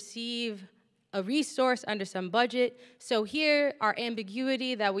selected to receive a resource under some budget. So here, our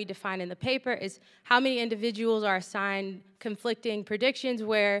ambiguity that we define in the paper is how many individuals are assigned conflicting predictions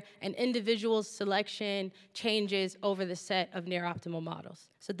where an individual's selection changes over the set of near-optimal models.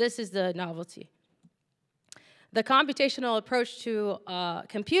 So this is the novelty. The computational approach to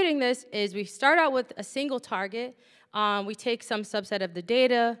computing this is we start out with a single target. We take some subset of the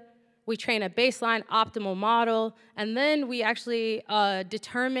data. We train a baseline optimal model, and then we actually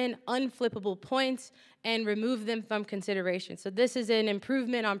determine unflippable points and remove them from consideration. So this is an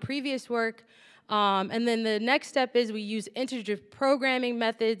improvement on previous work And then the next step is we use integer programming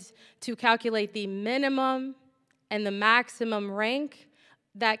methods to calculate the minimum and the maximum rank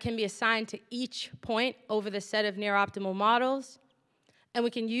that can be assigned to each point over the set of near optimal models. And we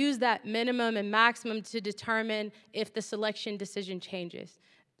can use that minimum and maximum to determine if the selection decision changes.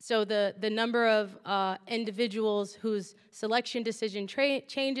 So the number of individuals whose selection decision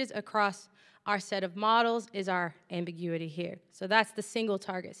changes across our set of models is our ambiguity here. So that's the single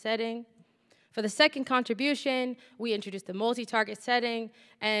target setting. For the second contribution, we introduced the multi-target setting.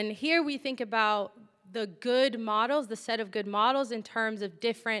 And here we think about the good models, the set of good models in terms of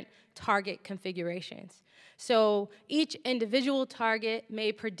different target configurations. So each individual target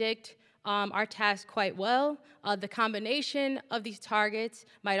may predict our task quite well. The combination of these targets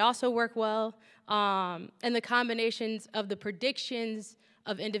might also work well. And the combinations of the predictions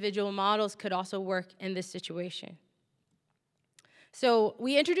of individual models could also work in this situation. So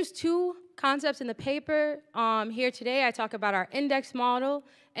we introduced two concepts in the paper. Here today, I talk about our index model,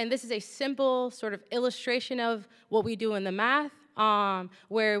 and this is a simple sort of illustration of what we do in the math,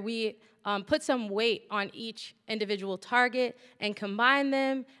 where we put some weight on each individual target and combine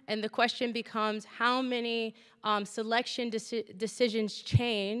them, and the question becomes how many selection decisions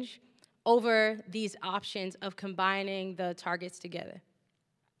change over these options of combining the targets together.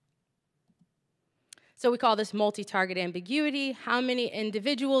 So we call this multi-target ambiguity. How many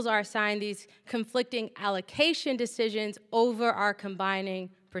individuals are assigned these conflicting allocation decisions over our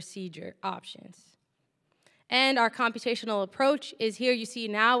combining procedure options? And our computational approach is here. You see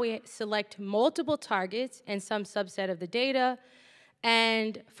now we select multiple targets and some subset of the data.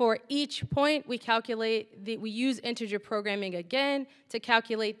 And for each point, we use integer programming again to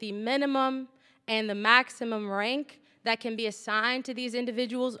calculate the minimum and the maximum rank that can be assigned to these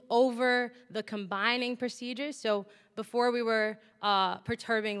individuals over the combining procedures. So before we were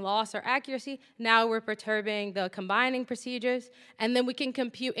perturbing loss or accuracy, now we're perturbing the combining procedures, and then we can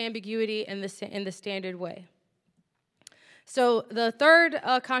compute ambiguity in the standard way. So the third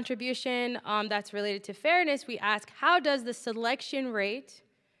contribution that's related to fairness, we ask, how does the selection rate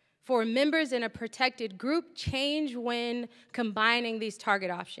for members in a protected group change when combining these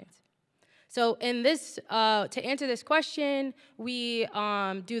target options? So in this, to answer this question, we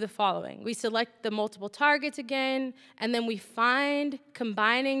do the following. We select the multiple targets again, and then we find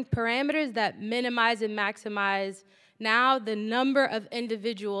combining parameters that minimize and maximize now the number of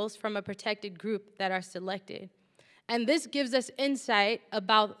individuals from a protected group that are selected. And this gives us insight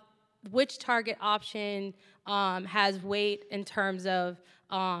about which target option has weight in terms of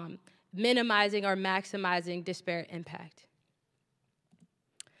minimizing or maximizing disparate impact.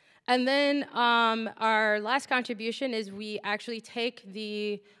 And then our last contribution is we actually take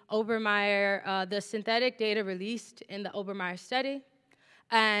the Obermeyer, the synthetic data released in the Obermeyer study,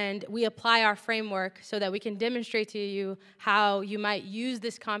 and we apply our framework so that we can demonstrate to you how you might use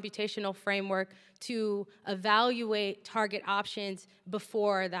this computational framework to evaluate target options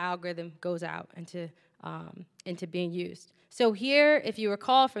before the algorithm goes out into being used. So here, if you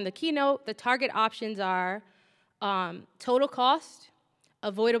recall from the keynote, the target options are total cost,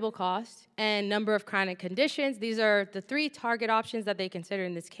 avoidable cost, and number of chronic conditions. These are the three target options that they consider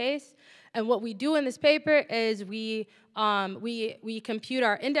in this case. And what we do in this paper is we compute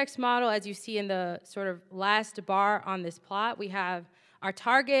our index model, as you see in the sort of last bar on this plot. We have our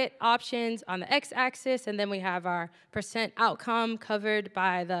target options on the x-axis, and then we have our percent outcome covered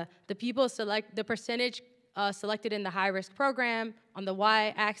by the people the percentage selected in the high-risk program on the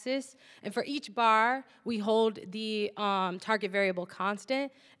y-axis. And for each bar, we hold the target variable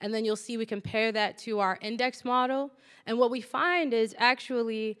constant, and then you'll see we compare that to our index model. And what we find is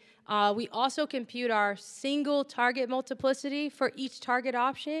actually we also compute our single target multiplicity for each target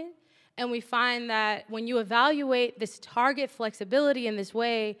option. And we find that when you evaluate this target flexibility in this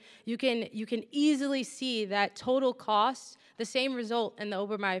way, you can easily see that total cost, the same result in the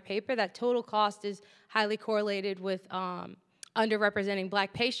Obermeyer paper, that total cost is highly correlated with underrepresenting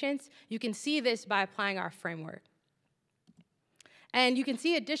Black patients. You can see this by applying our framework. And you can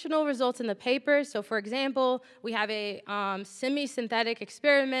see additional results in the paper. So for example, we have a semi-synthetic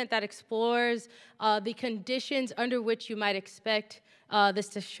experiment that explores the conditions under which you might expect this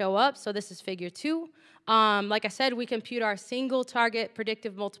to show up. So this is figure 2. Like I said, we compute our single target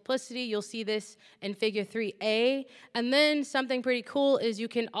predictive multiplicity. You'll see this in figure 3A. And then something pretty cool is you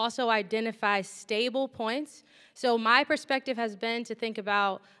can also identify stable points. So my perspective has been to think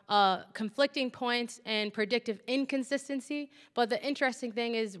about conflicting points and predictive inconsistency. But the interesting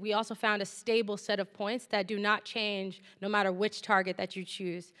thing is we also found a stable set of points that do not change no matter which target that you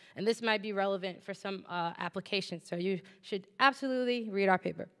choose. And this might be relevant for some applications. So you should absolutely read our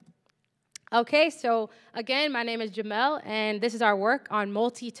paper. Okay, so again, my name is Jamel, and this is our work on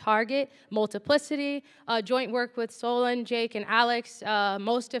multi-target multiplicity, joint work with Solon, Jake, and Alex,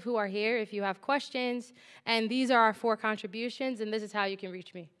 most of who are here if you have questions. And these are our 4 contributions, and this is how you can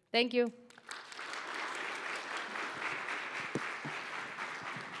reach me. Thank you.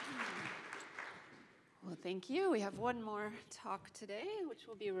 Well, thank you. We have one more talk today, which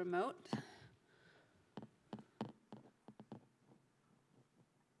will be remote.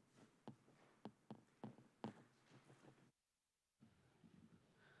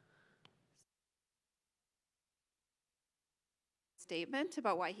 Statement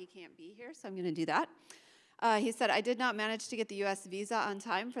about why he can't be here, so I'm going to do that. He said, I did not manage to get the US visa on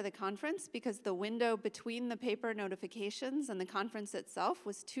time for the conference because the window between the paper notifications and the conference itself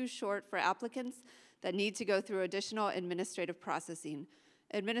was too short for applicants that need to go through additional administrative processing.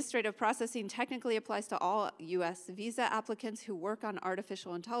 Administrative processing technically applies to all US visa applicants who work on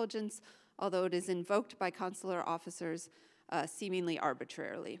artificial intelligence, although it is invoked by consular officers seemingly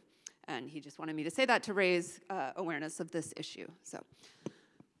arbitrarily. And he just wanted me to say that to raise awareness of this issue. So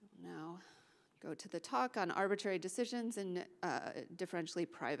now go to the talk on arbitrary decisions and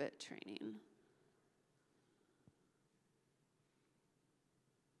differentially private training.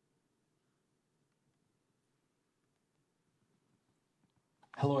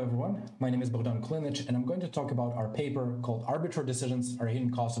 Hello everyone, my name is Bogdan Klinic and I'm going to talk about our paper called Arbitrary Decisions Are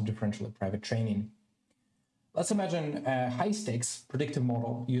Hidden Costs of Differentially Private Training. Let's imagine a high-stakes predictive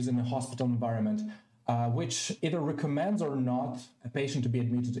model used in a hospital environment which either recommends or not a patient to be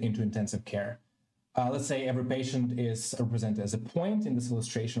admitted into intensive care. Let's say every patient is represented as a point in this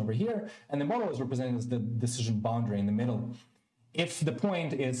illustration over here, and the model is represented as the decision boundary in the middle. If the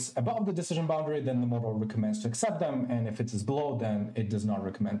point is above the decision boundary, then the model recommends to accept them, and if it is below, then it does not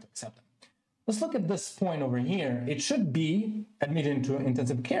recommend to accept them. Let's look at this point over here. It should be admitted into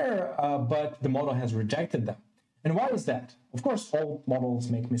intensive care, but the model has rejected them. And why is that? Of course, all models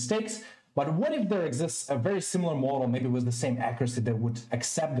make mistakes, but what if there exists a very similar model, maybe with the same accuracy, that would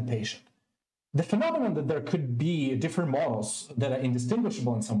accept the patient? The phenomenon that there could be different models that are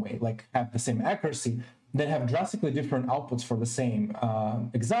indistinguishable in some way, like have the same accuracy, that have drastically different outputs for the same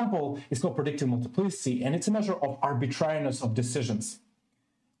example, is called predictive multiplicity, and it's a measure of arbitrariness of decisions.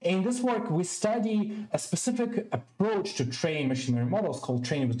 In this work, we study a specific approach to train machine learning models called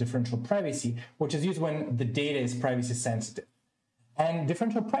training with differential privacy, which is used when the data is privacy sensitive. And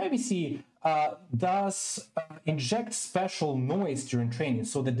differential privacy does inject special noise during training,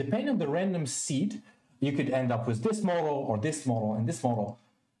 so that depending on the random seed, you could end up with this model or this model and this model.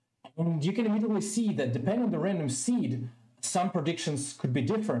 And you can immediately see that depending on the random seed, some predictions could be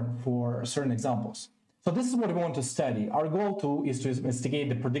different for certain examples. So this is what we want to study. Our goal is to investigate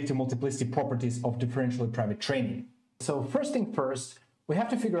the predictive multiplicity properties of differentially private training. So first thing first, we have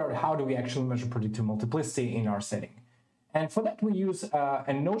to figure out how do we actually measure predictive multiplicity in our setting. And for that, we use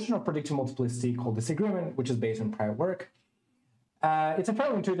a notion of predictive multiplicity called disagreement, which is based on prior work. It's a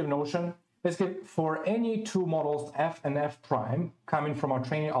fairly intuitive notion. Basically, for any two models, f and f prime, coming from our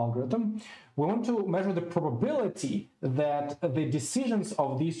training algorithm, we want to measure the probability that the decisions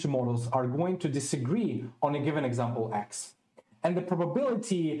of these two models are going to disagree on a given example x. And the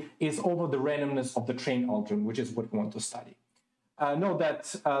probability is over the randomness of the training algorithm, which is what we want to study. Note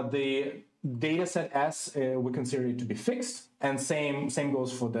that the data set S, we consider it to be fixed, and same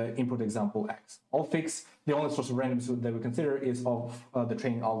goes for the input example X. All fixed, the only source of randomness that we consider is of the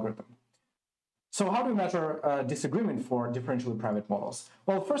training algorithm. So how do we measure disagreement for differentially private models?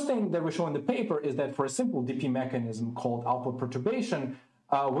 Well, first thing that we show in the paper is that for a simple DP mechanism called output perturbation,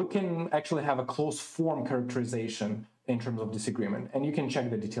 we can actually have a closed form characterization in terms of disagreement, and you can check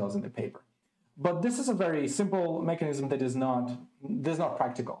the details in the paper. But this is a very simple mechanism that is not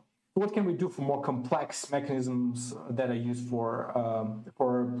practical. What can we do for more complex mechanisms that are used for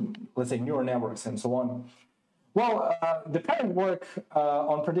let's say, neural networks and so on? Well, the parent work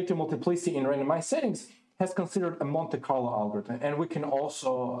on predictive multiplicity in randomized settings has considered a Monte Carlo algorithm, and we can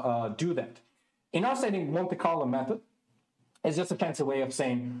also do that. In our setting, Monte Carlo method is just a fancy way of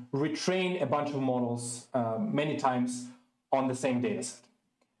saying retrain a bunch of models many times on the same data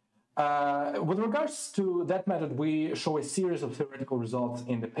set. With regards to that method, we show a series of theoretical results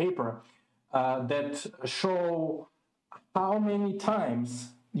in the paper that show how many times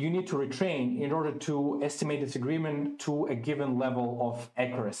you need to retrain in order to estimate disagreement to a given level of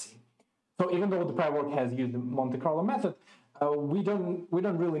accuracy. So even though the prior work has used the Monte Carlo method, we don't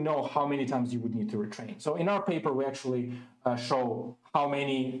really know how many times you would need to retrain. So in our paper, we actually show how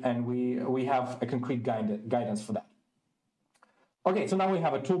many, and we have a concrete guidance for that. Okay, so now we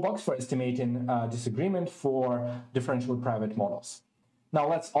have a toolbox for estimating disagreement for differentially private models. Now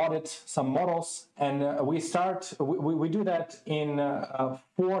let's audit some models, and we do that in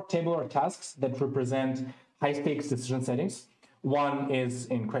 4 tabular tasks that represent high-stakes decision settings. 1 is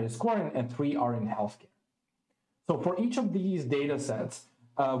in credit scoring, and 3 are in healthcare. So for each of these data sets,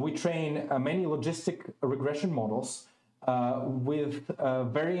 we train many logistic regression models with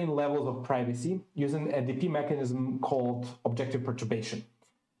varying levels of privacy using a DP mechanism called objective perturbation.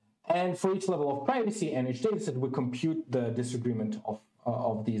 And for each level of privacy and each dataset, we compute the disagreement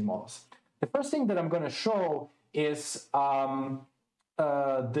of these models. The first thing that I'm going to show is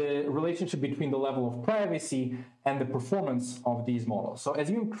the relationship between the level of privacy and the performance of these models. So as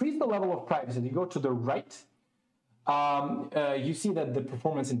you increase the level of privacy, you go to the right, you see that the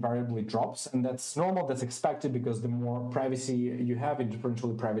performance invariably drops, and that's normal, that's expected, because the more privacy you have in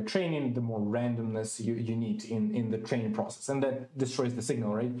differentially private training, the more randomness you need in the training process, and that destroys the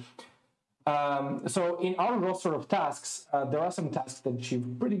signal, right? So in our roster of tasks, there are some tasks that achieve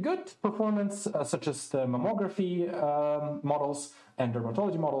pretty good performance, such as the mammography models and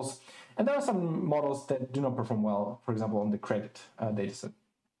dermatology models, and there are some models that do not perform well, for example, on the credit dataset.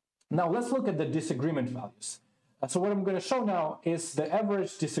 Now let's look at the disagreement values. So what I'm going to show now is the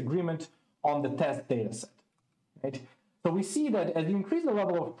average disagreement on the test dataset, right? So we see that as you increase the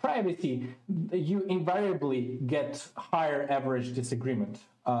level of privacy, you invariably get higher average disagreement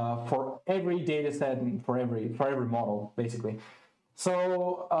for every dataset and for every model, basically.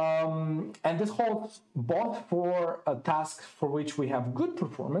 So and this holds both for tasks for which we have good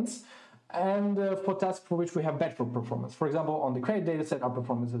performance and for tasks for which we have bad performance. For example, on the credit dataset, our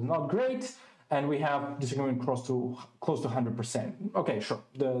performance is not great, and we have disagreement close to 100%. Okay, sure,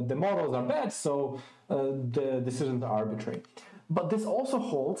 the models are bad, so the decisions are arbitrary. But this also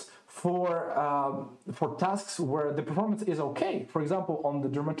holds for tasks where the performance is okay. For example, on the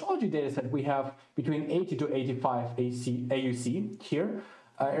dermatology dataset, we have between 80 to 85 AUC here,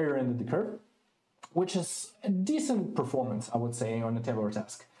 area under the curve, which is a decent performance, I would say, on a tabular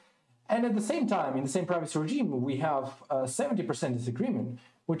task. And at the same time, in the same privacy regime, we have 70% disagreement,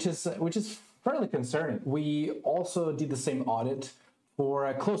 which is fairly concerning. We also did the same audit for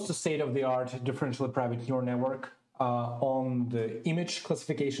a close to state-of-the-art differentially private neural network on the image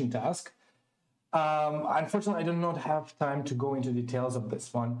classification task. Unfortunately, I do not have time to go into details of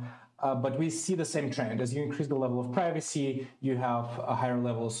this one, but we see the same trend. As you increase the level of privacy, you have higher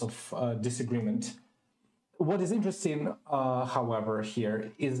levels of disagreement. What is interesting, however,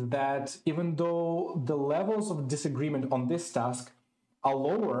 here is that even though the levels of disagreement on this task are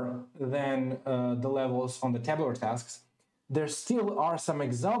lower than the levels on the tabular tasks, there still are some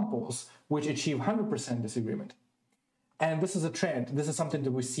examples which achieve 100% disagreement. And this is a trend. This is something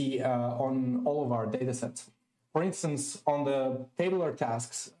that we see on all of our data sets. For instance, on the tabular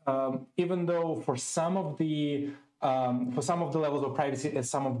tasks, even though for some of the levels of privacy and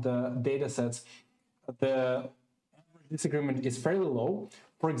some of the data sets, the disagreement is fairly low.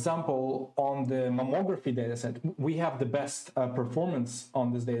 For example, on the mammography dataset, we have the best performance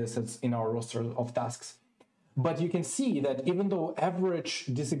on these datasets in our roster of tasks. But you can see that even though average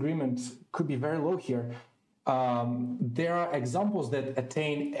disagreement could be very low here, there are examples that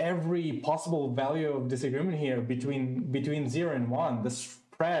attain every possible value of disagreement here between 0 and 1. The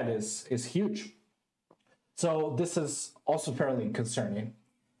spread is huge. So this is also fairly concerning.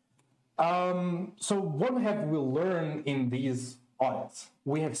 So what have we learned in these audits?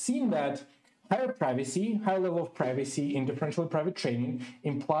 We have seen that higher level of privacy in differentially private training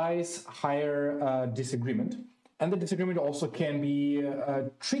implies higher disagreement. And the disagreement also can be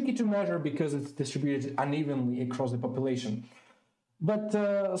tricky to measure because it's distributed unevenly across the population. But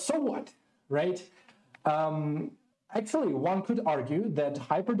so what, right? Actually, one could argue that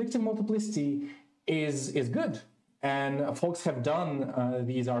high predictive multiplicity is good. And folks have done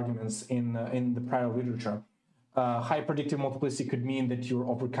these arguments in the prior literature. High predictive multiplicity could mean that you're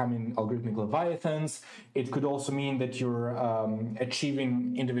overcoming algorithmic leviathans. It could also mean that you're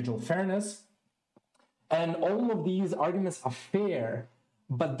achieving individual fairness. And all of these arguments are fair,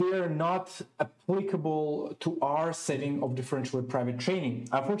 but they're not applicable to our setting of differentially private training.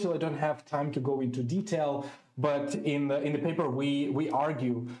 Unfortunately, I don't have time to go into detail, but in the paper, we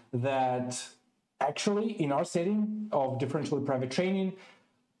argue that actually, in our setting of differentially private training,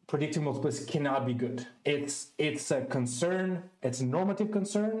 predictive multiplicity cannot be good. It's a concern, it's a normative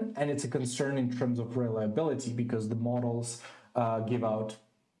concern, and it's a concern in terms of reliability because the models give out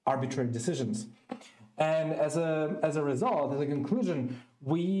arbitrary decisions. And as a result, as a conclusion,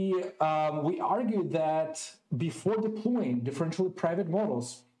 we argue that before deploying differentially private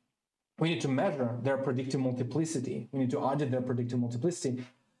models, we need to measure their predictive multiplicity. We need to audit their predictive multiplicity.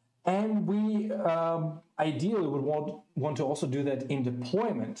 And we ideally would want to also do that in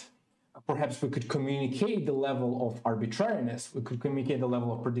deployment. Perhaps we could communicate the level of arbitrariness. We could communicate the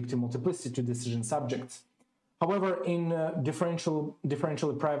level of predictive multiplicity to decision subjects. However, in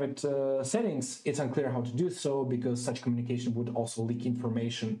differentially private settings, it's unclear how to do so because such communication would also leak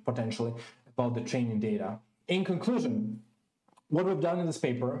information potentially about the training data. In conclusion, what we've done in this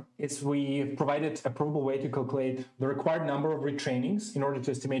paper is we provided a provable way to calculate the required number of retrainings in order to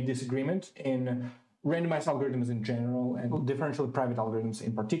estimate disagreement in randomized algorithms in general and differentially private algorithms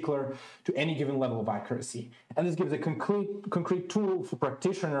in particular to any given level of accuracy. And this gives a concrete tool for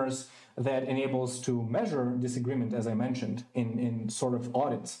practitioners that enables to measure disagreement, as I mentioned, in sort of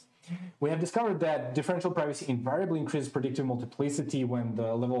audits. We have discovered that differential privacy invariably increases predictive multiplicity when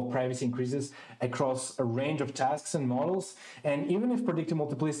the level of privacy increases across a range of tasks and models. And even if predictive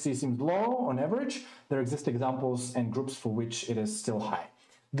multiplicity seems low on average, there exist examples and groups for which it is still high.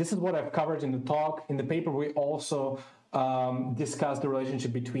 This is what I've covered in the talk. In the paper, we also discussed the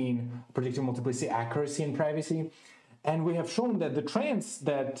relationship between predictive multiplicity accuracy and privacy. And we have shown that the trends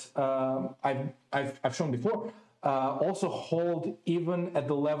that I've shown before also hold even at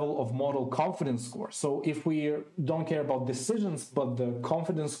the level of model confidence scores. So if we don't care about decisions, but the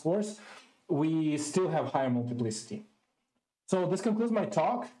confidence scores, we still have higher multiplicity. So this concludes my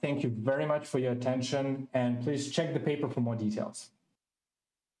talk. Thank you very much for your attention, and please check the paper for more details.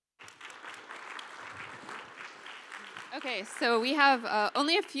 Okay, so we have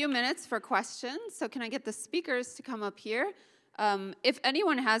only a few minutes for questions. So can I get the speakers to come up here? If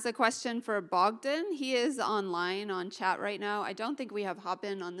anyone has a question for Bogdan, he is online on chat right now. I don't think we have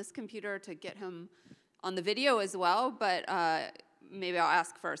Hopin on this computer to get him on the video as well, but maybe I'll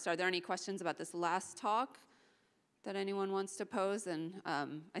ask first. Are there any questions about this last talk that anyone wants to pose? And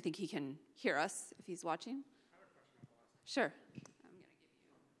I think he can hear us if he's watching. Sure. I'm going to give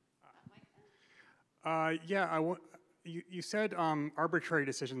you a mic. You said arbitrary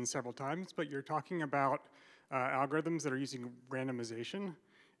decisions several times, but you're talking about algorithms that are using randomization,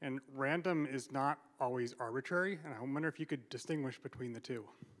 and random is not always arbitrary, and I wonder if you could distinguish between the two.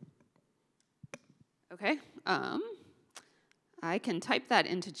 Okay, I can type that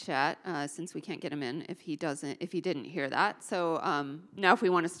into chat since we can't get him in if he didn't hear that. So now if we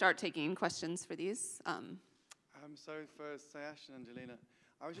want to start taking questions for these. So for Sayash and Angelina,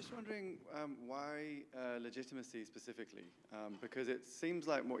 I was just wondering why legitimacy specifically, because it seems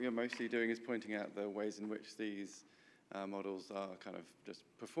like what you're mostly doing is pointing out the ways in which these models are kind of just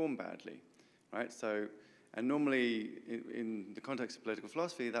perform badly, right? So, and normally in the context of political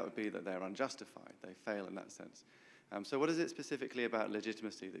philosophy, that would be that they're unjustified, they fail in that sense. So what is it specifically about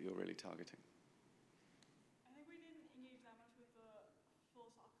legitimacy that you're really targeting? I think we didn't engage that much with the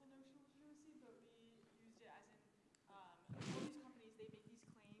philosophical notion of legitimacy, but we used it as in all these companies, they make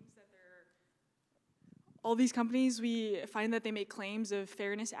these claims that all these companies, we find that they make claims of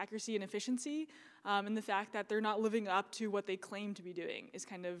fairness, accuracy, and efficiency, and the fact that they're not living up to what they claim to be doing is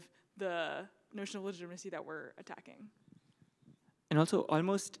kind of the notion of legitimacy that we're attacking. And also,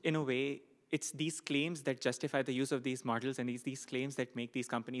 almost in a way, it's these claims that justify the use of these models and these claims that make these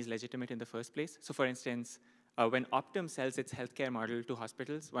companies legitimate in the first place. So for instance, when Optum sells its healthcare model to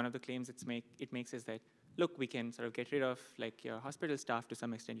hospitals, one of the claims it makes is that, look, we can sort of get rid of like your hospital staff to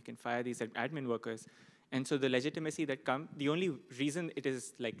some extent. You can fire these admin workers. And so the legitimacy that the only reason it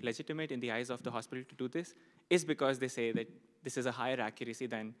is like legitimate in the eyes of the hospital to do this is because they say that this is a higher accuracy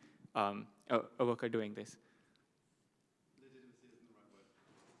than a worker doing this. Legitimacy isn't the right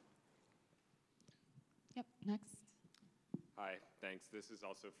word. Yep, next. Hi, thanks. This is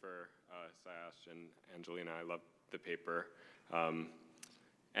also for Sayash and Angelina. I love the paper.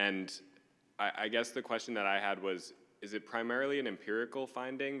 And I guess the question that I had was, is it primarily an empirical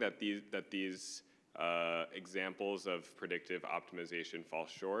finding that these examples of predictive optimization fall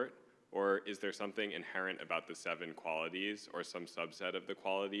short? Or is there something inherent about the 7 qualities or some subset of the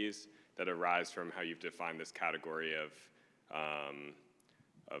qualities that arise from how you've defined this category of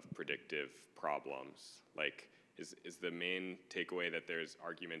predictive problems? Like, is the main takeaway that there's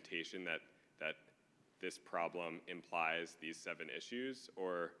argumentation that this problem implies these 7 issues,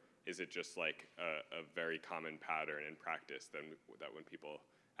 or is it just like a very common pattern in practice that when people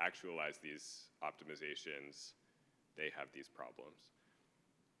actualize these optimizations, they have these problems?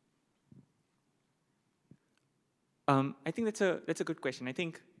 I think that's a good question. I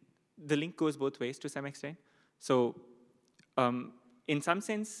think the link goes both ways to some extent. So in some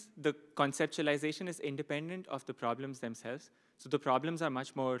sense, the conceptualization is independent of the problems themselves. So the problems are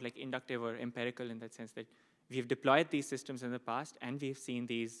much more like inductive or empirical in that sense that we've deployed these systems in the past and we've seen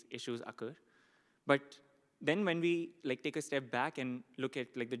these issues occur. But then when we take a step back and look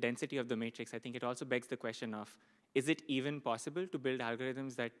at the density of the matrix, I think it also begs the question of, is it even possible to build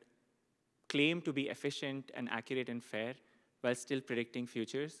algorithms that claim to be efficient and accurate and fair while still predicting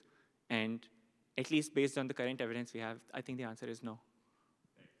futures? And at least based on the current evidence we have, I think the answer is no.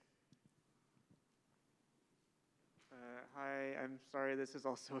 Hi, I'm sorry, this is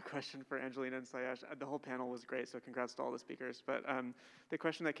also a question for Angelina and Sayash. The whole panel was great, so congrats to all the speakers. But the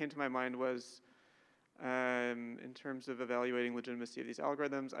question that came to my mind was, in terms of evaluating legitimacy of these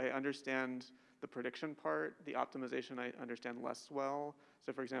algorithms, I understand the prediction part. The optimization I understand less well.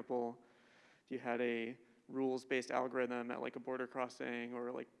 So for example, if you had a rules-based algorithm at like a border crossing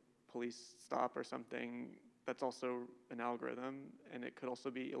or like police stop or something, that's also an algorithm, and it could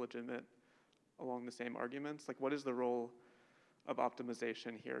also be illegitimate along the same arguments. Like, what is the role of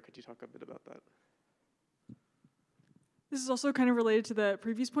optimization here? Could you talk a bit about that? This is also kind of related to the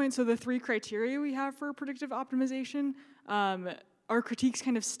previous point. So the 3 criteria we have for predictive optimization, our critiques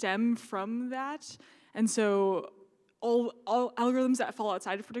kind of stem from that. And so all algorithms that fall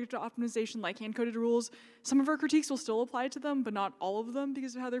outside of predictive optimization, like hand-coded rules, some of our critiques will still apply to them, but not all of them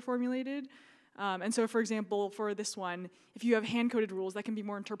because of how they're formulated. And so, for example, for this one, if you have hand-coded rules, that can be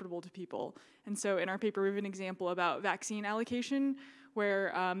more interpretable to people. And so in our paper, we have an example about vaccine allocation,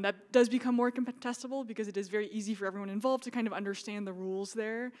 where that does become more contestable because it is very easy for everyone involved to kind of understand the rules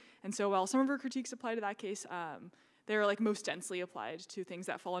there. And so while some of our critiques apply to that case, they're like most densely applied to things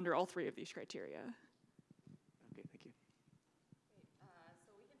that fall under all 3 of these criteria. Okay, thank you.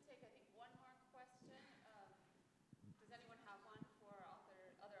 So we can take, I think, one more question. Does anyone have one for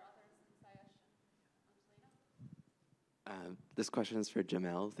other authors than Sayash and Angelina? This question is for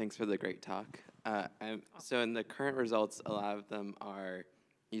Jamel. Thanks for the great talk. So in the current results, a lot of them are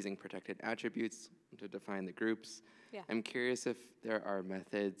using protected attributes to define the groups. Yeah. I'm curious if there are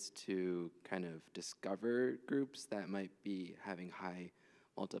methods to kind of discover groups that might be having high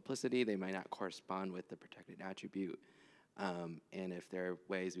multiplicity. They might not correspond with the protected attribute. And if there are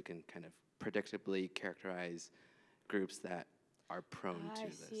ways we can kind of predictably characterize groups that are prone to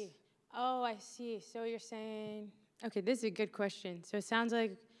this. I see. Oh, I see. So you're saying, okay, this is a good question. So it sounds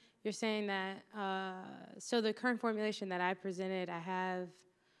like you're saying that, so the current formulation that I presented, I have,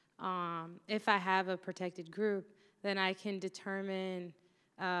 if I have a protected group, then I can determine,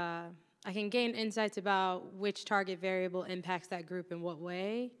 I can gain insights about which target variable impacts that group in what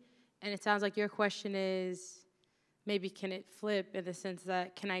way. And it sounds like your question is, maybe can it flip in the sense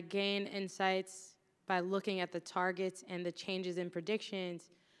that, can I gain insights by looking at the targets and the changes in predictions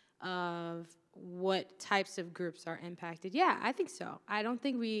of what types of groups are impacted? Yeah, I think so. I don't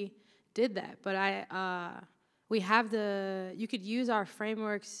think we did that, but we have you could use our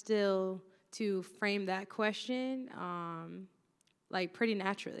framework still to frame that question, like pretty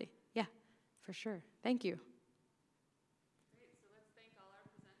naturally. Yeah, for sure. Thank you. Great, so let's thank all our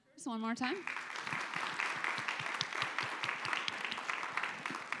presenters one more time.